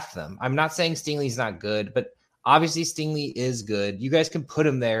draft them. I'm not saying Stingley's not good, but obviously Stingley is good. You guys can put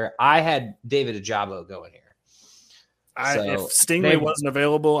him there. I had David Ajabo going here. If Stingley wasn't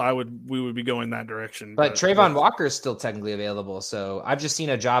available, we would be going that direction. But Trayvon Walker is still technically available. So I've just seen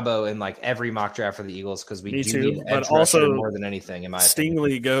Ajabo in every mock draft for the Eagles because we need an edge rusher more than anything. In my opinion,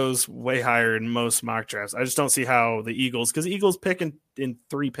 Stingley goes way higher in most mock drafts. I just don't see how the Eagles, because the Eagles pick in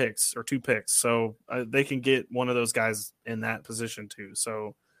 3 picks or 2 picks, so they can get one of those guys in that position too.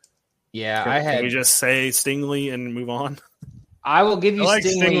 So yeah, can we just say Stingley and move on? I will give you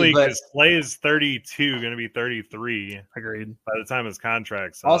Stingley, but Slay is 32, going to be 33. Agreed. By the time his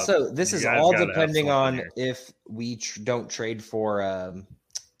contract's also, up. This is all depending on if we don't trade for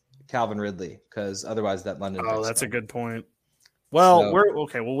Calvin Ridley, because otherwise that London. Oh, that's a good point. Well, we're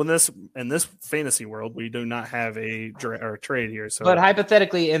okay. Well, in this fantasy world, we do not have a trade here. So, but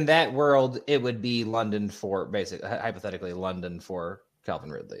hypothetically, in that world, it would be London for hypothetically London for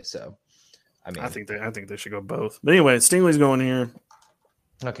Calvin Ridley. So. I think they should go both. But anyway, Stingley's going here.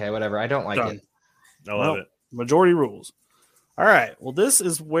 Okay, whatever. I don't like it. I love it. Majority rules. All right. Well, this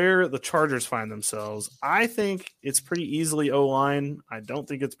is where the Chargers find themselves. I think it's pretty easily O-line. I don't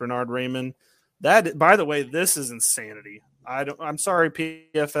think it's Bernard Raymond. That, by the way, this is insanity. I'm sorry,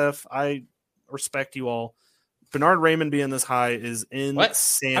 PFF. I respect you all. Bernard Raymond being this high is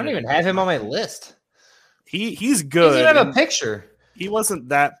insanity. I don't even have him on my list. He's good. He doesn't have a picture. He wasn't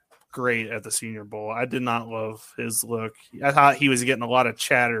that great at the Senior Bowl. I did not love his look. I thought he was getting a lot of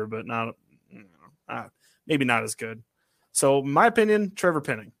chatter, but not maybe not as good. So, my opinion, Trevor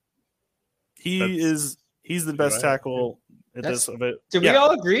Penning. He's the best tackle at this of it. Did we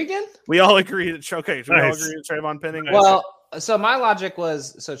all agree again? We all agree. Okay, we all agree with Trayvon Penning? Well, so my logic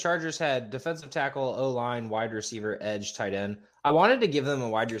was, Chargers had defensive tackle, O-line, wide receiver, edge, tight end. I wanted to give them a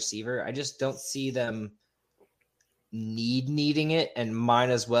wide receiver. I just don't see them needing it, and might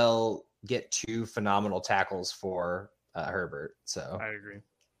as well get 2 phenomenal tackles for Herbert. So I agree.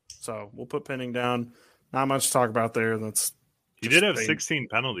 So we'll put Penning down. Not much to talk about there. He did have 16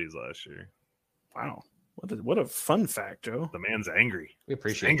 penalties last year. Wow. What a fun fact, Joe. The man's angry. We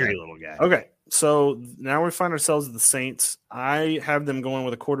appreciate angry that. Little guy. Okay. So now we find ourselves at the Saints. I have them going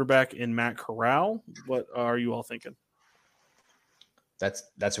with a quarterback in Matt Corral. What are you all thinking?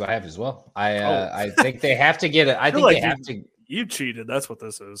 That's who I have as well. I think they have to get it. I feel think like they have to. You cheated. That's what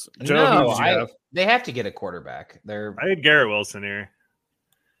this is. Joe, No, who did you have? they have to get a quarterback. I had Garrett Wilson here.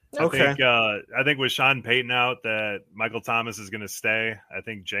 Okay. I think with Sean Payton out, that Michael Thomas is going to stay. I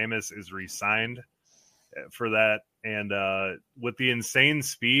think Jameis is re-signed for that. And with the insane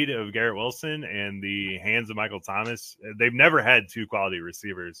speed of Garrett Wilson and the hands of Michael Thomas, they've never had two quality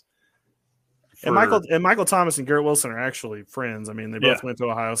receivers. And Michael Thomas and Garrett Wilson are actually friends. I mean, they both went to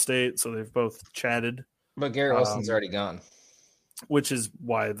Ohio State, so they've both chatted. But Garrett Wilson's already gone, which is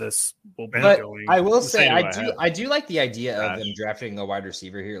why this will be going. I will say, I do like the idea of them drafting a wide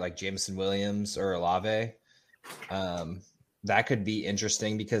receiver here, like Jameson Williams or Olave. That could be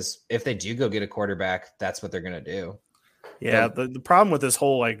interesting because if they do go get a quarterback, that's what they're going to do. Yeah, the problem with this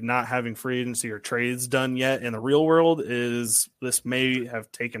whole like not having free agency or trades done yet in the real world is this may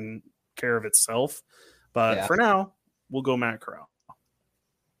have taken care of itself, but for now, we'll go Matt Corral.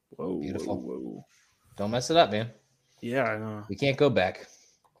 Whoa, beautiful. Whoa. Don't mess it up, man. Yeah, I know. We can't go back.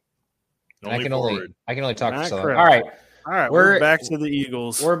 I can only talk Matt for so long. Corral. All right, we're back to the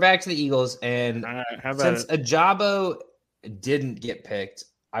Eagles. We're back to the Eagles, and since Ajabo didn't get picked,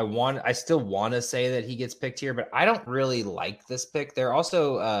 I still want to say that he gets picked here, but I don't really like this pick. They're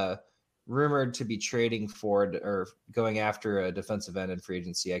also rumored to be trading for or going after a defensive end in free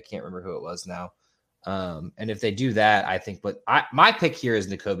agency. I can't remember who it was now. And if they do that, I think my pick here is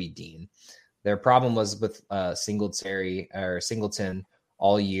Nakobe Dean. Their problem was with Singleton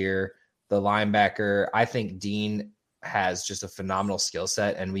all year. The linebacker, I think Dean has just a phenomenal skill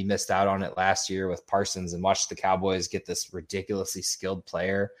set, and we missed out on it last year with Parsons and watched the Cowboys get this ridiculously skilled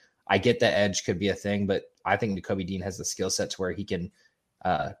player. I get that edge could be a thing, but I think Nakobe Dean has the skill set to where he can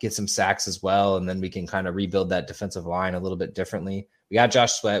get some sacks as well, and then we can kind of rebuild that defensive line a little bit differently. We got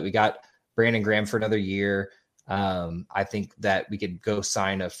Josh Sweat. We got Brandon Graham for another year. I think that we could go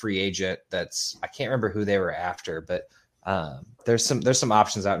sign a free agent I can't remember who they were after, but there's some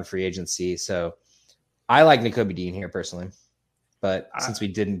options out in free agency. So I like Nakobe Dean here personally, but since we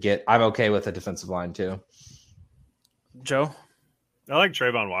didn't get, I'm okay with a defensive line too. Joe? I like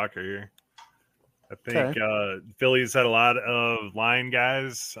Trayvon Walker here. I think Philly's had a lot of line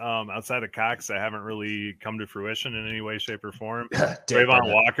guys outside of Cox that haven't really come to fruition in any way, shape, or form.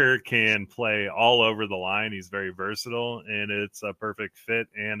 Trayvon Walker can play all over the line. He's very versatile, and it's a perfect fit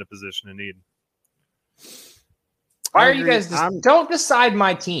and a position in need. Why are you guys don't decide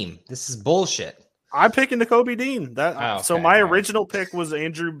my team? This is bullshit. I'm picking Nakobe Dean. So my original pick was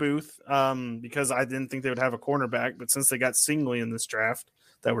Andrew Booth because I didn't think they would have a cornerback, but since they got Stingley in this draft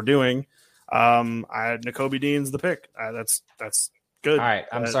that we're doing, I had Nakobe Dean's the pick. That's good. All right.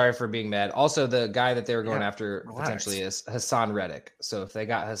 I'm sorry for being mad. Also, the guy that they were going after potentially is Hassan Reddick. So if they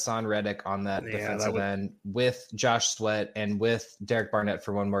got Hassan Reddick on that defensive end with Josh Sweat and with Derek Barnett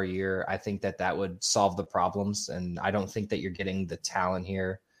for one more year, I think that would solve the problems. And I don't think that you're getting the talent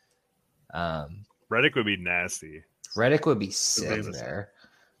here. Reddick would be nasty. Reddick would be sick there.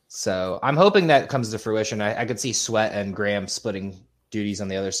 So I'm hoping that comes to fruition. I could see Sweat and Graham splitting duties on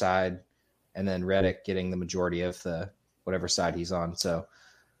the other side, and then Reddick getting the majority of the whatever side he's on. So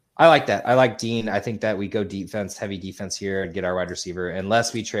I like that. I like Dean. I think that we go heavy defense here and get our wide receiver,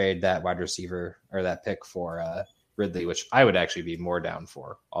 unless we trade that wide receiver or that pick for Ridley, which I would actually be more down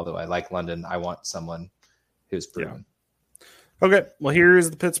for. Although I like London, I want someone who's proven. Yeah. Okay. Well, here's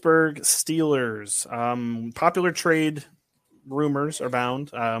the Pittsburgh Steelers. Popular trade rumors are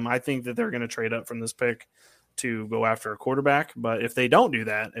bound. I think that they're going to trade up from this pick to go after a quarterback. But if they don't do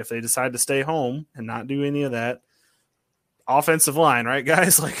that, if they decide to stay home and not do any of that, offensive line, right,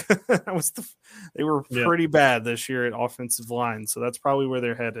 guys? Like they were pretty bad this year at offensive line. So that's probably where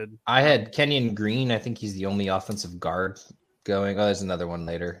they're headed. I had Kenyon Green. I think he's the only offensive guard going. Oh, there's another one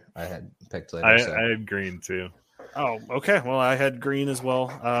later. I had picked later. I had Green too. Oh, okay. Well, I had Green as well.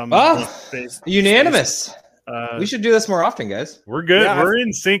 Unanimous. We should do this more often, guys. We're good. Yeah, we're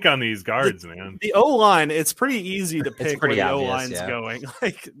in sync on these guards, man. The O-line, it's pretty easy to pick where the obvious, O-line's going.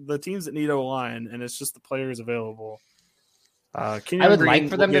 Like the teams that need O-line, and it's just the players available. I would like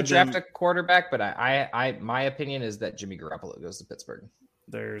for them to draft a quarterback, but I my opinion is that Jimmy Garoppolo goes to Pittsburgh.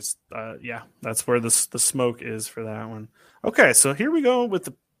 There's that's where the smoke is for that one. Okay, so here we go with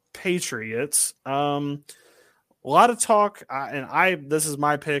the Patriots. A lot of talk, this is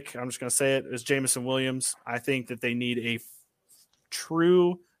my pick. I'm just going to say it, is Jameson Williams. I think that they need a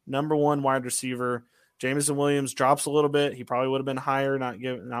true number one wide receiver. Jameson Williams drops a little bit. He probably would have been higher,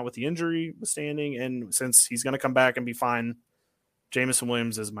 not with the injury standing. And since he's going to come back and be fine, Jameson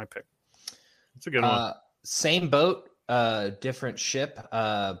Williams is my pick. It's a good one. Same boat. different ship,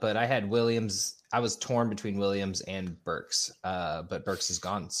 but I had Williams. I was torn between Williams and Burks, but Burks is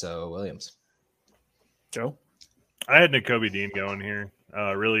gone, so Williams. Joe? I had Nakobe Dean going here,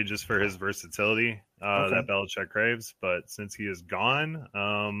 really just for his versatility that Belichick craves. But since he is gone,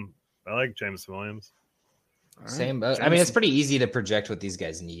 I like James Williams. Right. Same. I mean, it's pretty easy to project what these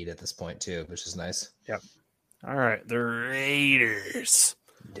guys need at this point, too, which is nice. Yep. All right. The Raiders,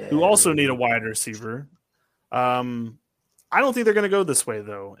 who also need a wide receiver. I don't think they're going to go this way,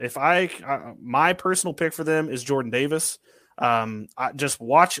 though. If my personal pick for them is Jordan Davis. I just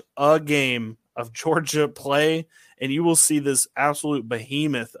watch a game of Georgia play, and you will see this absolute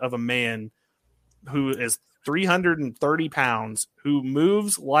behemoth of a man who is 330 pounds, who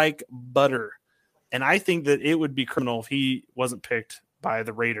moves like butter. And I think that it would be criminal if he wasn't picked by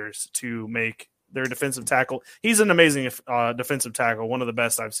the Raiders to make their defensive tackle. He's an amazing defensive tackle, one of the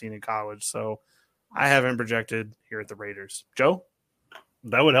best I've seen in college. So I have him projected here at the Raiders. Joe?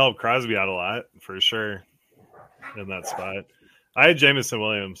 That would help Crosby out a lot, for sure, in that spot. I had Jameson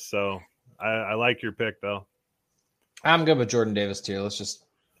Williams, so I like your pick, though. I'm good with Jordan Davis, too. Let's just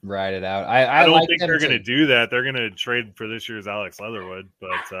ride it out. I don't think they're going to do that. They're going to trade for this year's Alex Leatherwood,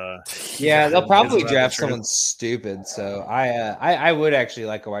 but yeah, they'll probably draft someone stupid. So I would actually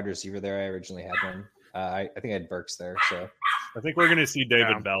like a wide receiver there. I originally had one. I think I had Burks there. So I think we're going to see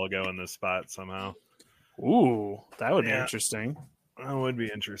David Bell go in this spot somehow. Ooh, that would be interesting. That would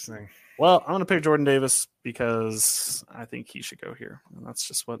be interesting. Well, I'm going to pick Jordan Davis because I think he should go here. And that's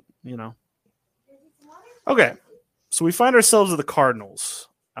just what, Okay, so we find ourselves at the Cardinals.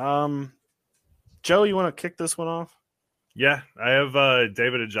 Joe, you want to kick this one off? Yeah, I have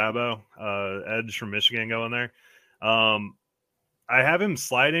David Ajabo, edge from Michigan, going there. I have him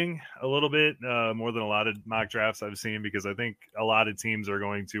sliding a little bit more than a lot of mock drafts I've seen, because I think a lot of teams are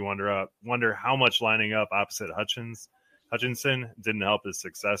going to wonder how much lining up opposite Hutchinson didn't help his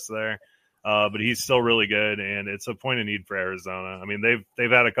success there. But he's still really good, and it's a point of need for Arizona. I mean,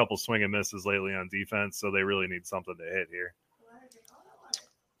 they've had a couple swing and misses lately on defense, so they really need something to hit here.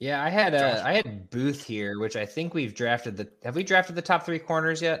 Yeah, I had Booth here, which I think we've drafted. Have we drafted the top 3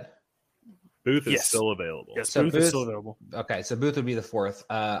 corners yet? Booth is still available. Yes, so Booth is still available. Okay, so Booth would be the 4th.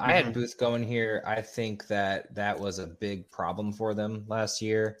 I had Booth going here. I think that was a big problem for them last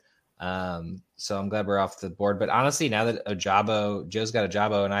year. So I'm glad we're off the board. But honestly, now that Joe's got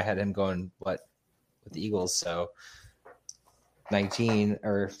Ajabo, and I had him going with the Eagles, so 19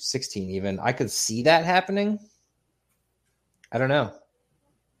 or 16 even, I could see that happening. I don't know.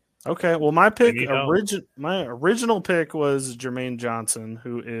 Okay, well, my original pick was Jermaine Johnson,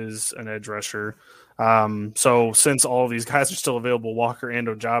 who is an edge rusher. So since all of these guys are still available, Walker and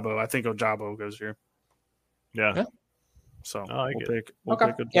Ajabo, I think Ajabo goes here. Yeah. So we'll pick.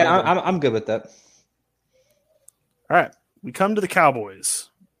 Yeah, I'm good with that. All right, we come to the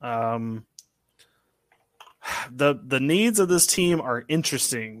Cowboys. The needs of this team are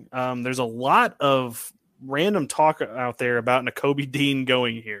interesting. There's a lot of random talk out there about Nakobe Dean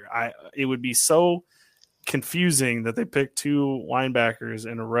going here. It would be so confusing that they picked 2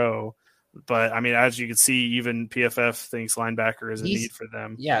 linebackers in a row. But I mean, as you can see, even PFF thinks linebacker is a need for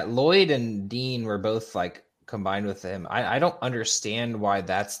them. Yeah, Lloyd and Dean were both combined with him. I don't understand why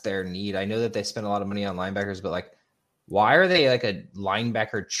that's their need. I know that they spend a lot of money on linebackers, but why are they a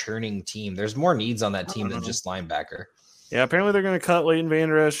linebacker churning team? There's more needs on that team than just linebacker. Yeah, apparently they're going to cut Leighton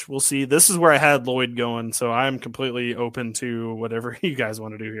Vander Esch. We'll see. This is where I had Lloyd going, so I'm completely open to whatever you guys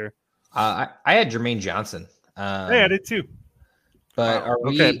want to do here. I had Jermaine Johnson. I did too. But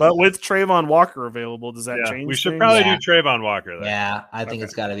but with Trayvon Walker available, does that change? We should probably do Trayvon Walker then. Yeah, I think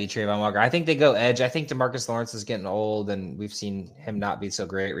it's got to be Trayvon Walker. I think they go edge. I think DeMarcus Lawrence is getting old, and we've seen him not be so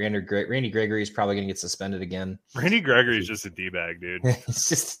great. Randy Gregory is probably going to get suspended again. Randy Gregory is just a D-bag, dude. He's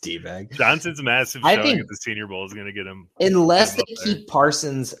just a D-bag. Johnson's massive showing at the Senior Bowl is going to get him. Unless they keep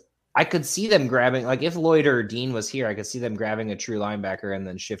Parsons, I could see them grabbing, if Lloyd or Dean was here, I could see them grabbing a true linebacker and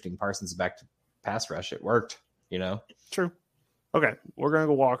then shifting Parsons back to pass rush. It worked, True. Okay, we're going to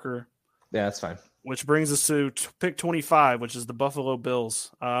go Walker. Yeah, that's fine. Which brings us to pick 25, which is the Buffalo Bills.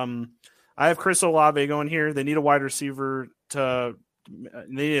 I have Chris Olave going here. They need a wide receiver they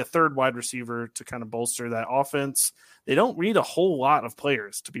need a 3rd wide receiver to kind of bolster that offense. They don't need a whole lot of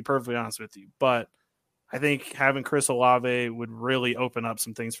players, to be perfectly honest with you. But I think having Chris Olave would really open up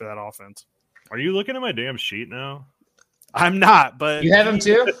some things for that offense. Are you looking at my damn sheet now? I'm not, but you have him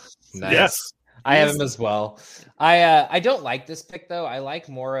too? Nice. Yes. I have him as well. I don't like this pick though. I like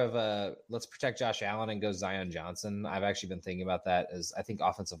more of a let's protect Josh Allen and go Zion Johnson. I've actually been thinking about that as I think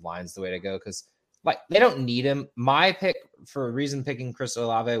offensive line is the way to go because they don't need him. My pick for a reason picking Chris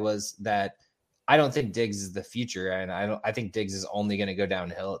Olave was that I don't think Diggs is the future, and I think Diggs is only going to go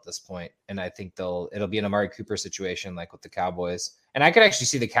downhill at this point. And I think it'll be an Amari Cooper situation like with the Cowboys. And I could actually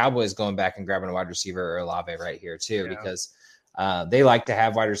see the Cowboys going back and grabbing a wide receiver or Olave right here too, because they like to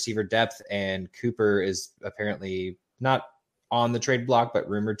have wide receiver depth, and Cooper is apparently not on the trade block, but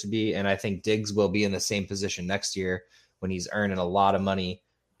rumored to be. And I think Diggs will be in the same position next year when he's earning a lot of money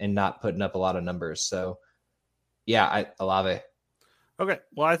and not putting up a lot of numbers. So yeah, Olave. Okay.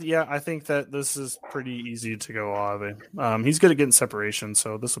 Well, I think that this is pretty easy to go Olave. He's good at getting separation,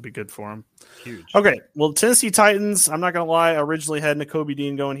 so this will be good for him. Huge. Okay. Well, Tennessee Titans, I'm not going to lie. I originally had Nakobe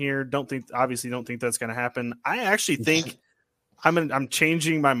Dean going here. Don't think that's going to happen. I actually think I'm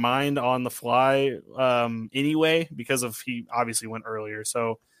changing my mind on the fly anyway, because he obviously went earlier.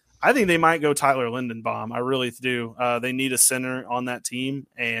 So I think they might go Tyler Lindenbaum. I really do. They need a center on that team,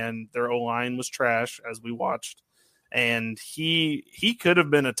 and their O-line was trash, as we watched. And he could have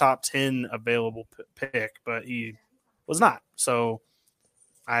been a top 10 available pick, but he was not. So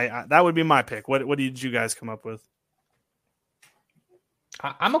I that would be my pick. What did you guys come up with?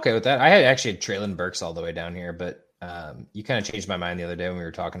 I'm okay with that. I had actually Treylon Burks all the way down here, but you kind of changed my mind the other day when we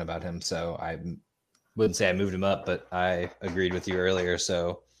were talking about him. So I wouldn't say I moved him up, but I agreed with you earlier.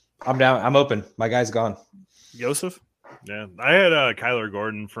 So I'm down. I'm open. My guy's gone. Joseph? Yeah, I had Kyler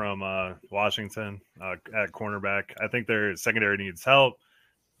Gordon from Washington at cornerback. I think their secondary needs help,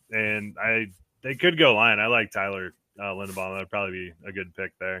 and they could go line. I like Tyler Linderbaum. That'd probably be a good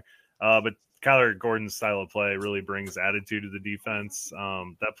pick there. But Kyler Gordon's style of play really brings attitude to the defense.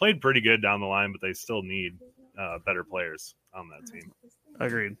 That played pretty good down the line, but they still need better players on that team.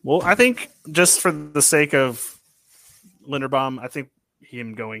 Agreed. Well, I think just for the sake of Linderbaum, I think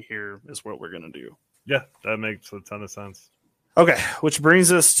him going here is what we're going to do. Yeah, that makes a ton of sense. Okay, which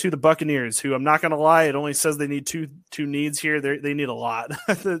brings us to the Buccaneers, who I'm not going to lie, it only says they need two needs here. They need a lot.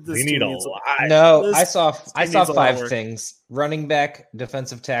 They need a lot. No, I saw 5 things: running back,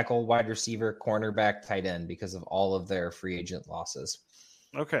 defensive tackle, wide receiver, cornerback, tight end, because of all of their free agent losses.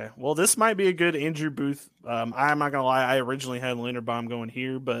 Okay, well, this might be a good Andrew Booth. I'm not going to lie, I originally had Linderbaum going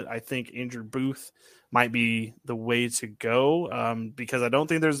here, but I think Andrew Booth might be the way to go because I don't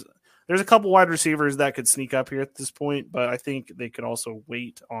think there's a couple wide receivers that could sneak up here at this point, but I think they could also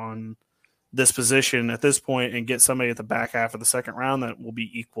wait on this position at this point and get somebody at the back half of the second round that will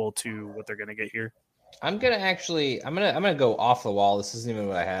be equal to what they're going to get here. I'm gonna go off the wall. This isn't even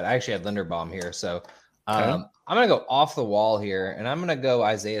what I had. I actually had Linderbaum here, so I'm gonna go off the wall here, and I'm gonna go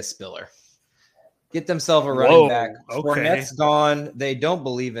Isaiah Spiller. Get themselves a running back. Okay. Fournette's gone. They don't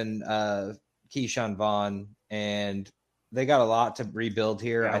believe in Keyshawn Vaughn, and they got a lot to rebuild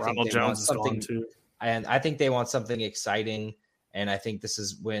here. Yeah, I think Ronald they Jones want something is gone too. And I think they want something exciting. And I think this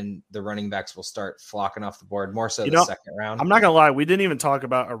is when the running backs will start flocking off the board, more so the second round. I'm not going to lie. We didn't even talk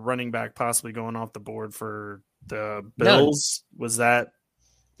about a running back possibly going off the board for the Bills. None. Was that?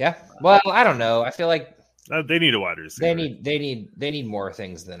 Yeah. Well, I don't know. I feel like they need a wide receiver. They need more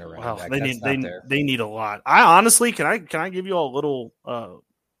things than a running back. They need a lot. I honestly, can I give you a little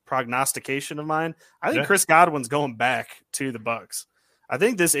prognostication of mine? I think Chris Godwin's going back to the Bucs. I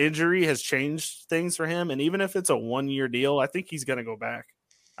think this injury has changed things for him, and even if it's a 1-year deal, I think he's going to go back.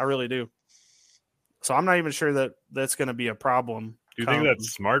 I really do. So I'm not even sure that that's going to be a problem. Do you think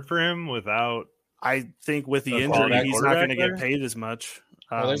that's smart for him without? I think with the injury, he's not going to get paid as much.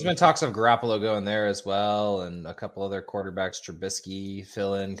 Well, there's been talks of Garoppolo going there as well, and a couple other quarterbacks, Trubisky,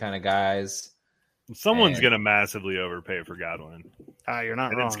 fill-in kind of guys. Someone's going to massively overpay for Godwin. You're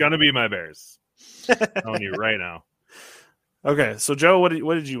not wrong. It's going to be my Bears. I'm telling you right now. Okay, so Joe, what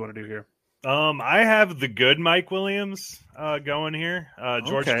did you want to do here? I have the good Mike Williams going here.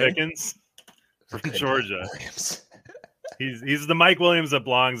 George Pickens from Georgia. He's the Mike Williams that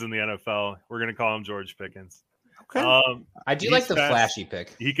belongs in the NFL. We're going to call him George Pickens. Okay. I do like the flashy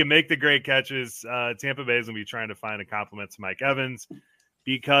pick. He can make the great catches. Tampa Bay is going to be trying to find a complement to Mike Evans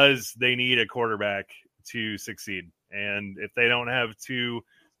because they need a quarterback to succeed. And if they don't have two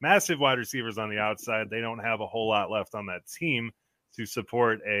massive wide receivers on the outside, they don't have a whole lot left on that team to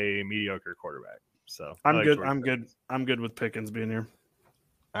support a mediocre quarterback. So I'm good with Pickens being here.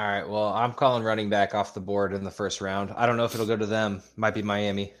 All right. Well, I'm calling running back off the board in the first round. I don't know if it'll go to them. Might be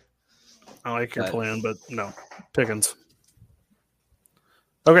Miami. I like your plan, but no, Pickens.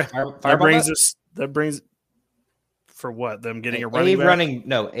 Okay. That brings for what? Them getting a running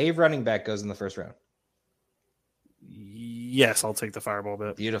back? A running back goes in the first round. Yes, I'll take the fireball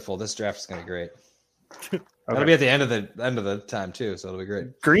bet. Beautiful. This draft is going to be great. That'll be at the end of the time too, so it'll be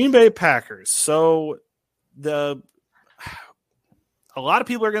great. Green Bay Packers. So a lot of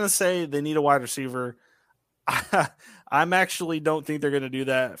people are going to say they need a wide receiver. I'm actually don't think they're going to do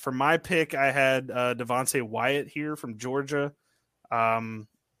that. For my pick, I had Devontae Wyatt here from Georgia.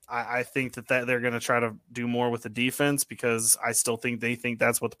 I think that they're going to try to do more with the defense because I still think they think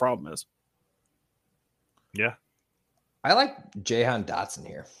that's what the problem is. Yeah. I like Jahan Dotson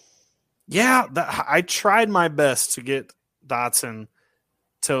here. Yeah, I tried my best to get Dotson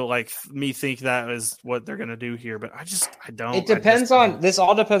to me think that is what they're going to do here, but I don't. It depends this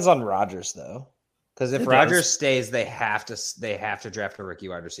all depends on Rodgers though. Because if Rodgers stays, they have to draft a rookie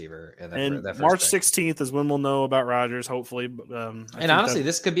wide receiver. And March 16th is when we'll know about Rodgers, hopefully. And honestly,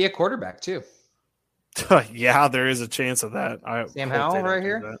 this could be a quarterback too. Yeah, there is a chance of that. Sam Howell right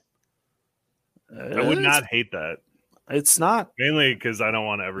here. I would not hate that. It's not mainly because I don't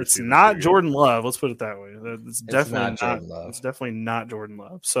want to ever. It's not Jordan Love. Let's put it that way. It's definitely not Jordan Love. It's definitely not Jordan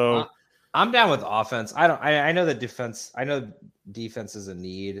Love. So I'm down with offense. I know that defense. I know defense is a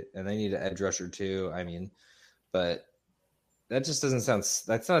need, and they need an edge rusher too. I mean, but that just doesn't sound.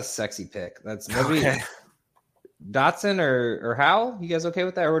 That's not a sexy pick. That's nobody. Okay. Dotson or Howell. You guys okay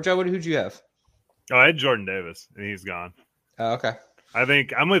with that? Or Joe, who'd you have? Oh, I had Jordan Davis, and he's gone. Oh, okay. I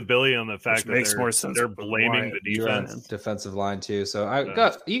think I'm with Billy on the fact that makes more sense. They're blaming the defense, defensive line too. So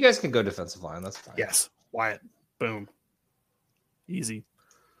go. You guys can go defensive line. That's fine. Yes, Wyatt. Boom. Easy.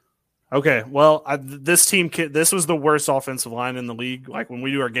 Okay. Well, this was the worst offensive line in the league. Like when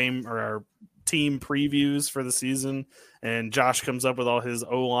we do our game or our team previews for the season, and Josh comes up with all his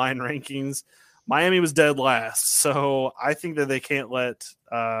O-line rankings, Miami was dead last. So I think that they can't let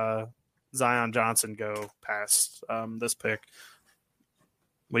Zion Johnson go past this pick.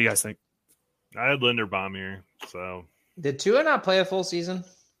 What do you guys think? I had Linderbaum here. So did Tua not play a full season?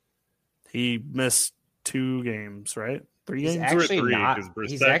 He missed 2 games, right? 3 games? Actually not.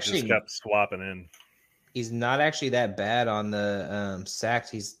 He's actually just kept swapping in. He's not actually that bad on the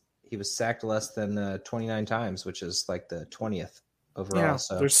sacked. He was sacked less than 29 times, which is like the 20th overall. Yeah,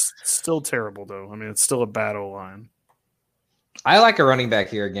 so they're still terrible though. I mean, it's still a bad O-line. I like a running back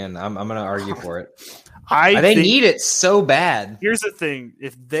here again. I'm going to argue for it. They need it so bad. Here's the thing: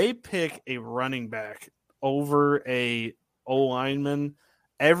 if they pick a running back over a O-lineman,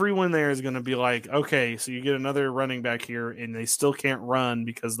 everyone there is going to be like, okay, so you get another running back here, and they still can't run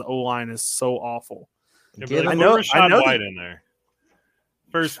because the O-line is so awful. Yeah, I know Rashad White in there.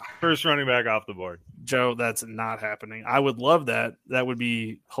 First running back off the board. Joe, that's not happening. I would love that. That would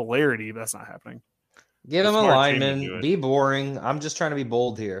be hilarity, but that's not happening. Give him a lineman. Be boring. I'm just trying to be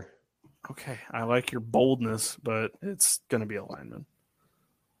bold here. Okay, I like your boldness, but it's going to be a lineman.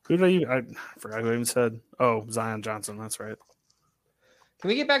 Who did I forgot who I even said. Oh, Zion Johnson. That's right. Can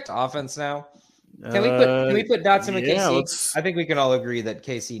we get back to offense now? Can we put Dotson with KC? I think we can all agree that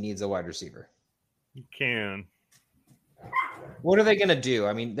KC needs a wide receiver. You can. What are they going to do?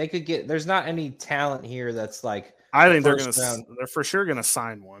 I mean, they could get. There's not any talent here that's like. I think they're for sure going to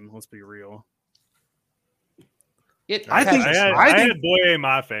sign one. Let's be real. I had Boye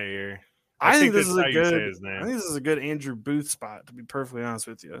Mafe here. I think this is a good Andrew Booth spot, to be perfectly honest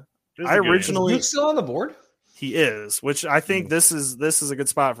with you. Is Booth still on the board? He is, which I think this is a good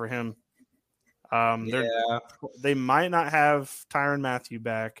spot for him. They might not have Tyrann Mathieu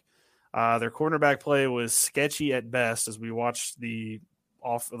back. Their cornerback play was sketchy at best, as we watched the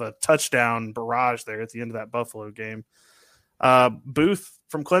touchdown barrage there at the end of that Buffalo game. Booth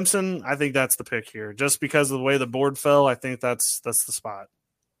from Clemson, I think that's the pick here. Just because of the way the board fell, I think that's the spot.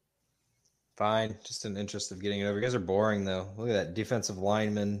 Fine. Just in interest of getting it over. You guys are boring, though. Look at that defensive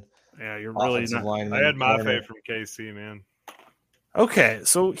lineman. Yeah, you're really not. Lineman, I had Mafe from KC, man. Okay,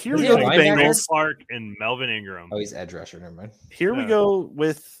 so here we go. Bengals, Clark and Melvin Ingram. Oh, he's edge rusher. Never mind. Here we go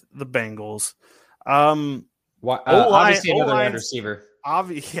with the Bengals. Obviously another wide receiver.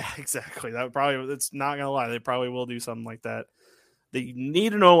 Yeah, exactly. That would probably. It's not gonna lie. They probably will do something like that. They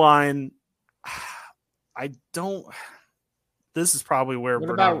need an O-line. I don't. This is probably where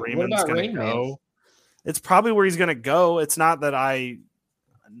Bernard Raymond's going to go. It's probably where he's going to go. It's not that I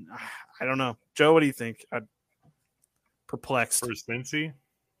don't know. Joe, what do you think? I'm perplexed. For Cincy?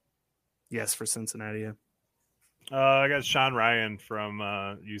 Yes, for Cincinnati. Yeah. I got Sean Ryan from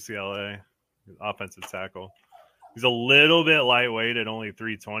UCLA, offensive tackle. He's a little bit lightweight at only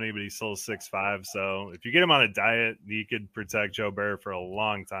 320, but he's still 6'5". So if you get him on a diet, he could protect Joe Burrow for a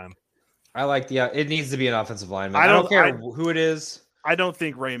long time. I like it needs to be an offensive lineman. I don't care who it is. I don't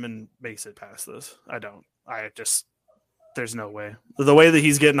think Raymond makes it past this. I don't. There's no way. The way that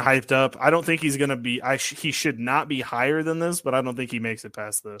he's getting hyped up, I don't think he's going to be. He should not be higher than this, but I don't think he makes it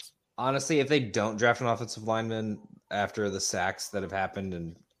past this. Honestly, if they don't draft an offensive lineman after the sacks that have happened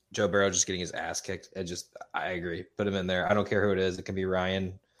and Joe Burrow just getting his ass kicked, I agree. Put him in there. I don't care who it is. It can be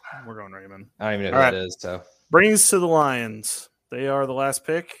Ryan. We're going Raymond. I don't even know who it is. So Brings to the Lions. They are the last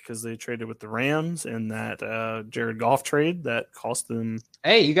pick because they traded with the Rams in that Jared Goff trade that cost them.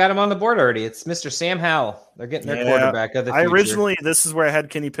 Hey, you got him on the board already. It's Mr. Sam Howell. They're getting their quarterback of the future. This is where I had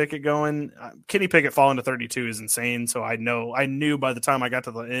Kenny Pickett going. Kenny Pickett falling to 32 is insane. So I knew by the time I got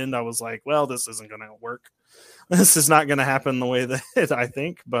to the end, I was like, well, this isn't going to work. This is not going to happen the way that I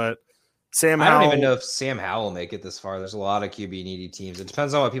think. But Sam Howell. I don't even know if Sam Howell will make it this far. There's a lot of QB needy teams. It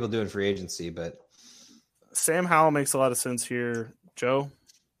depends on what people do in free agency, but Sam Howell makes a lot of sense here. Joe,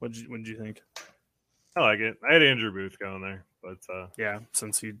 what did you think? I like it. I had Andrew Booth going there, but yeah,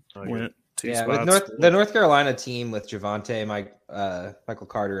 since he like went two with spots. the North Carolina team with Javonte, Michael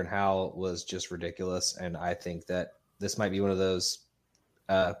Carter, and Howell was just ridiculous, and I think that this might be one of those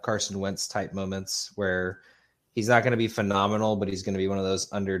Carson Wentz type moments where he's not going to be phenomenal, but he's going to be one of those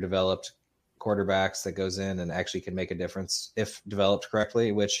underdeveloped quarterbacks that goes in and actually can make a difference if developed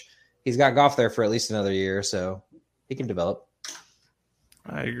correctly, which he's got Goff there for at least another year, so he can develop.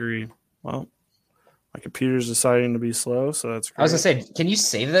 I agree. Well, my computer's deciding to be slow, so that's great. I was going to say, can you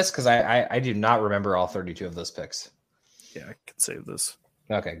save this? Because I do not remember all 32 of those picks. Yeah, I can save this.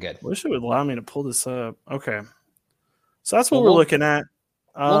 Okay, good. Wish it would allow me to pull this up. Okay. So that's what we're looking at.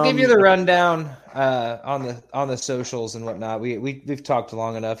 We'll give you the rundown on the socials and whatnot. We've talked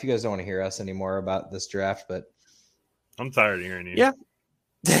long enough. You guys don't want to hear us anymore about this draft, but I'm tired of hearing you. Yeah.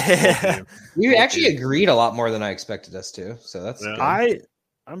 We actually agreed a lot more than I expected us to, so that's good.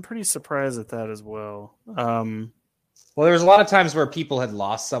 I'm pretty surprised at that as well. Well, there was a lot of times where people had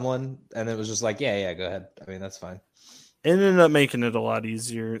lost someone, and it was just like, yeah, go ahead. I mean, that's fine. It ended up making it a lot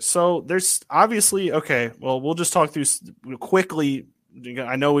easier. So there's obviously okay. Well, we'll just talk through quickly.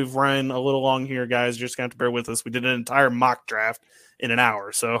 I know we've run a little long here, guys. You're just gonna have to bear with us. We did an entire mock draft in an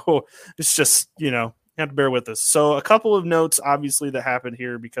hour, so it's just you have to bear with us. So a couple of notes, obviously, that happened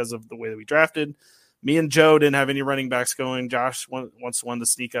here because of the way that we drafted. Me and Joe didn't have any running backs going. Josh wants one to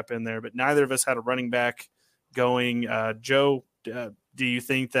sneak up in there, but neither of us had a running back going. Joe, do you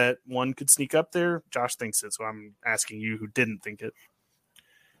think that one could sneak up there? Josh thinks it, so I'm asking you who didn't think it.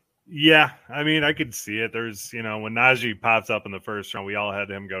 Yeah, I mean, I could see it. There's, when Najee pops up in the first round, we all had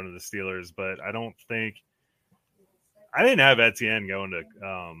him going to the Steelers, but I didn't have Etienne going to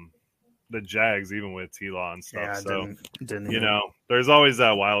the Jags, even with T-Law and stuff. Yeah, so, didn't there's always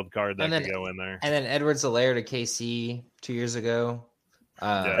that wild card that could go in there. And then Edwards-Helaire to KC 2 years ago.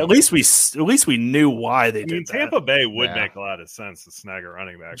 At least we knew why they did that. Tampa Bay would make a lot of sense to snag a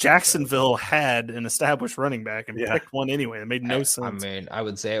running back. Jacksonville had an established running back and picked one anyway. It made no sense. I mean, I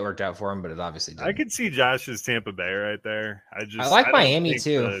would say it worked out for him, but it obviously didn't. I could see Josh's Tampa Bay right there. I like Miami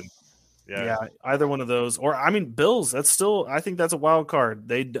too. Yeah, either one of those. Or Bills. That's still. I think that's a wild card.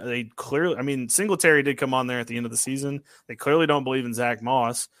 They clearly. Singletary did come on there at the end of the season. They clearly don't believe in Zach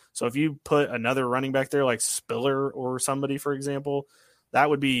Moss. So if you put another running back there, like Spiller or somebody, for example, that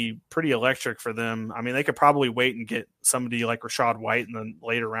would be pretty electric for them. I mean, they could probably wait and get somebody like Rachaad White in the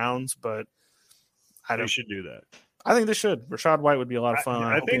later rounds, but they should do that. I think they should. Rachaad White would be a lot of fun.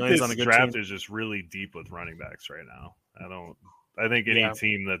 I think this on a good draft team. is just really deep with running backs right now. I think any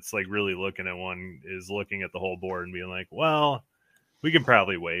team that's like really looking at one is looking at the whole board and being like, well, we can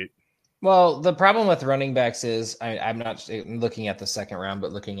probably wait. Well, the problem with running backs is I'm not looking at the second round,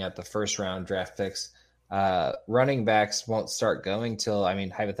 but looking at the first round draft picks. Running backs won't start going till,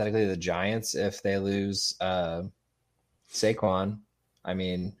 hypothetically, the Giants, if they lose Saquon.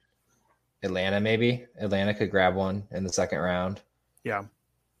 Atlanta, maybe. Atlanta could grab one in the second round. Yeah.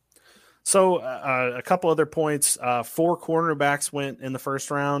 So a couple other points. 4 cornerbacks went in the first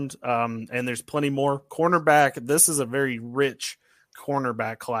round, and there's plenty more. Cornerback, this is a very rich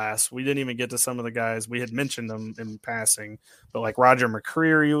cornerback class. We didn't even get to some of the guys. We had mentioned them in passing, but like Roger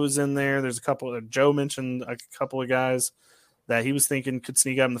McCreary was in there. There's a couple – Joe mentioned a couple of guys that he was thinking could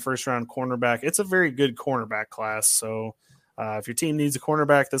sneak out in the first round cornerback. It's a very good cornerback class. So if your team needs a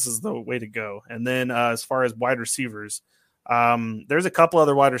cornerback, this is the way to go. And then as far as wide receivers – there's a couple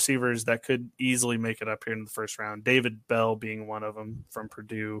other wide receivers that could easily make it up here in the first round. David Bell being one of them from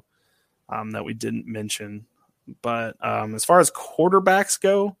Purdue that we didn't mention. But as far as quarterbacks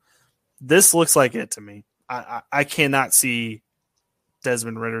go, this looks like it to me. I cannot see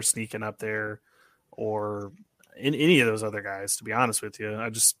Desmond Ridder sneaking up there or in any of those other guys, to be honest with you. I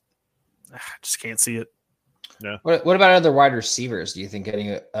just can't see it. Yeah. What about other wide receivers? Do you think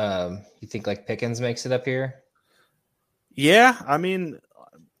you think like Pickens makes it up here? Yeah,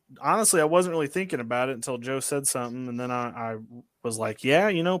 honestly, I wasn't really thinking about it until Joe said something, and then I was like,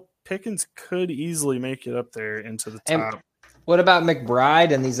 yeah, Pickens could easily make it up there into the top. And what about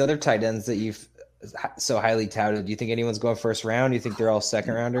McBride and these other tight ends that you've so highly touted. Do you think anyone's going first round? Do you think they're all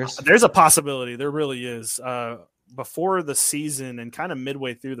second rounders? There's a possibility. There really is. Before the season and kind of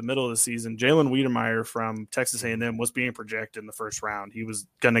midway through the middle of the season, Jalen Wiedemeyer from Texas A&M was being projected in the first round. He was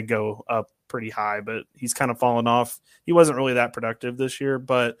going to go up pretty high, but he's kind of fallen off. He wasn't really that productive this year,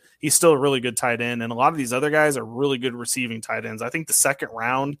 but he's still a really good tight end. And a lot of these other guys are really good receiving tight ends. I think the second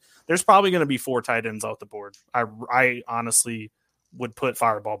round, there's probably going to be 4 tight ends off the board. I honestly would put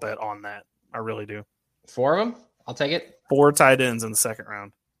Fireball bet on that. I really do. 4 of them? I'll take it. 4 tight ends in the second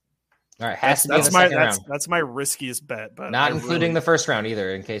round. All right, has to be in the second round. That's my riskiest bet, but not including the first round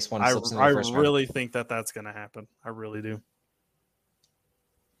either, in case one slips in the first round. I really think that that's going to happen. I really do.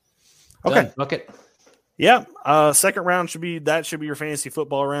 Okay, book it. Yeah, second round should be your fantasy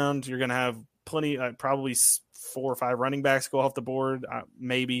football round. You're going to have plenty, probably 4 or 5 running backs go off the board.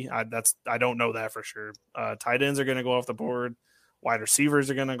 Maybe I don't know that for sure. Tight ends are going to go off the board. Wide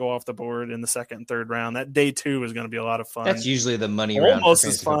receivers are going to go off the board in the second and third round. That day 2 is going to be a lot of fun. That's usually the money round. Almost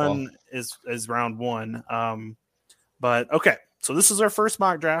as fun as round 1. But okay, so this is our first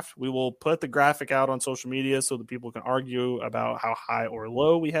mock draft. We will put the graphic out on social media so that people can argue about how high or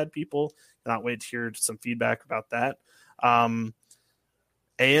low we had people. Cannot wait to hear some feedback about that. And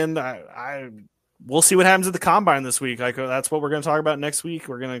we'll see what happens at the combine this week. That's what we're going to talk about next week.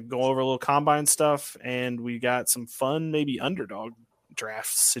 We're going to go over a little combine stuff, and we got some fun, maybe underdog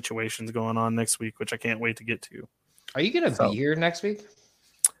draft situations going on next week, which I can't wait to get to. Are you going to be here next week?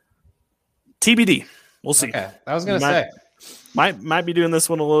 TBD. We'll see. Okay. I was going to say. Might be doing this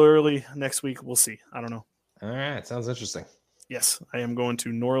one a little early next week. We'll see. I don't know. All right. Sounds interesting. Yes, I am going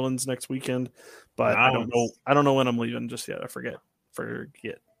to New Orleans next weekend, but I don't know when I'm leaving just yet. I forget.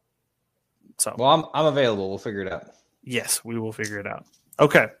 So, well, I'm available. We'll figure it out. Yes, we will figure it out.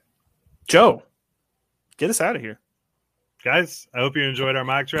 Okay, Joe, get us out of here, guys. I hope you enjoyed our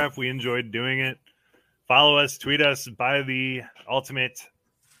mock draft. We enjoyed doing it. Follow us, tweet us, buy the Ultimate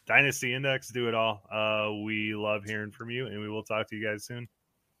Dynasty Index. Do it all. We love hearing from you, and we will talk to you guys soon.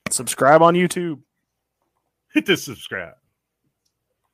 Subscribe on YouTube. Hit the subscribe.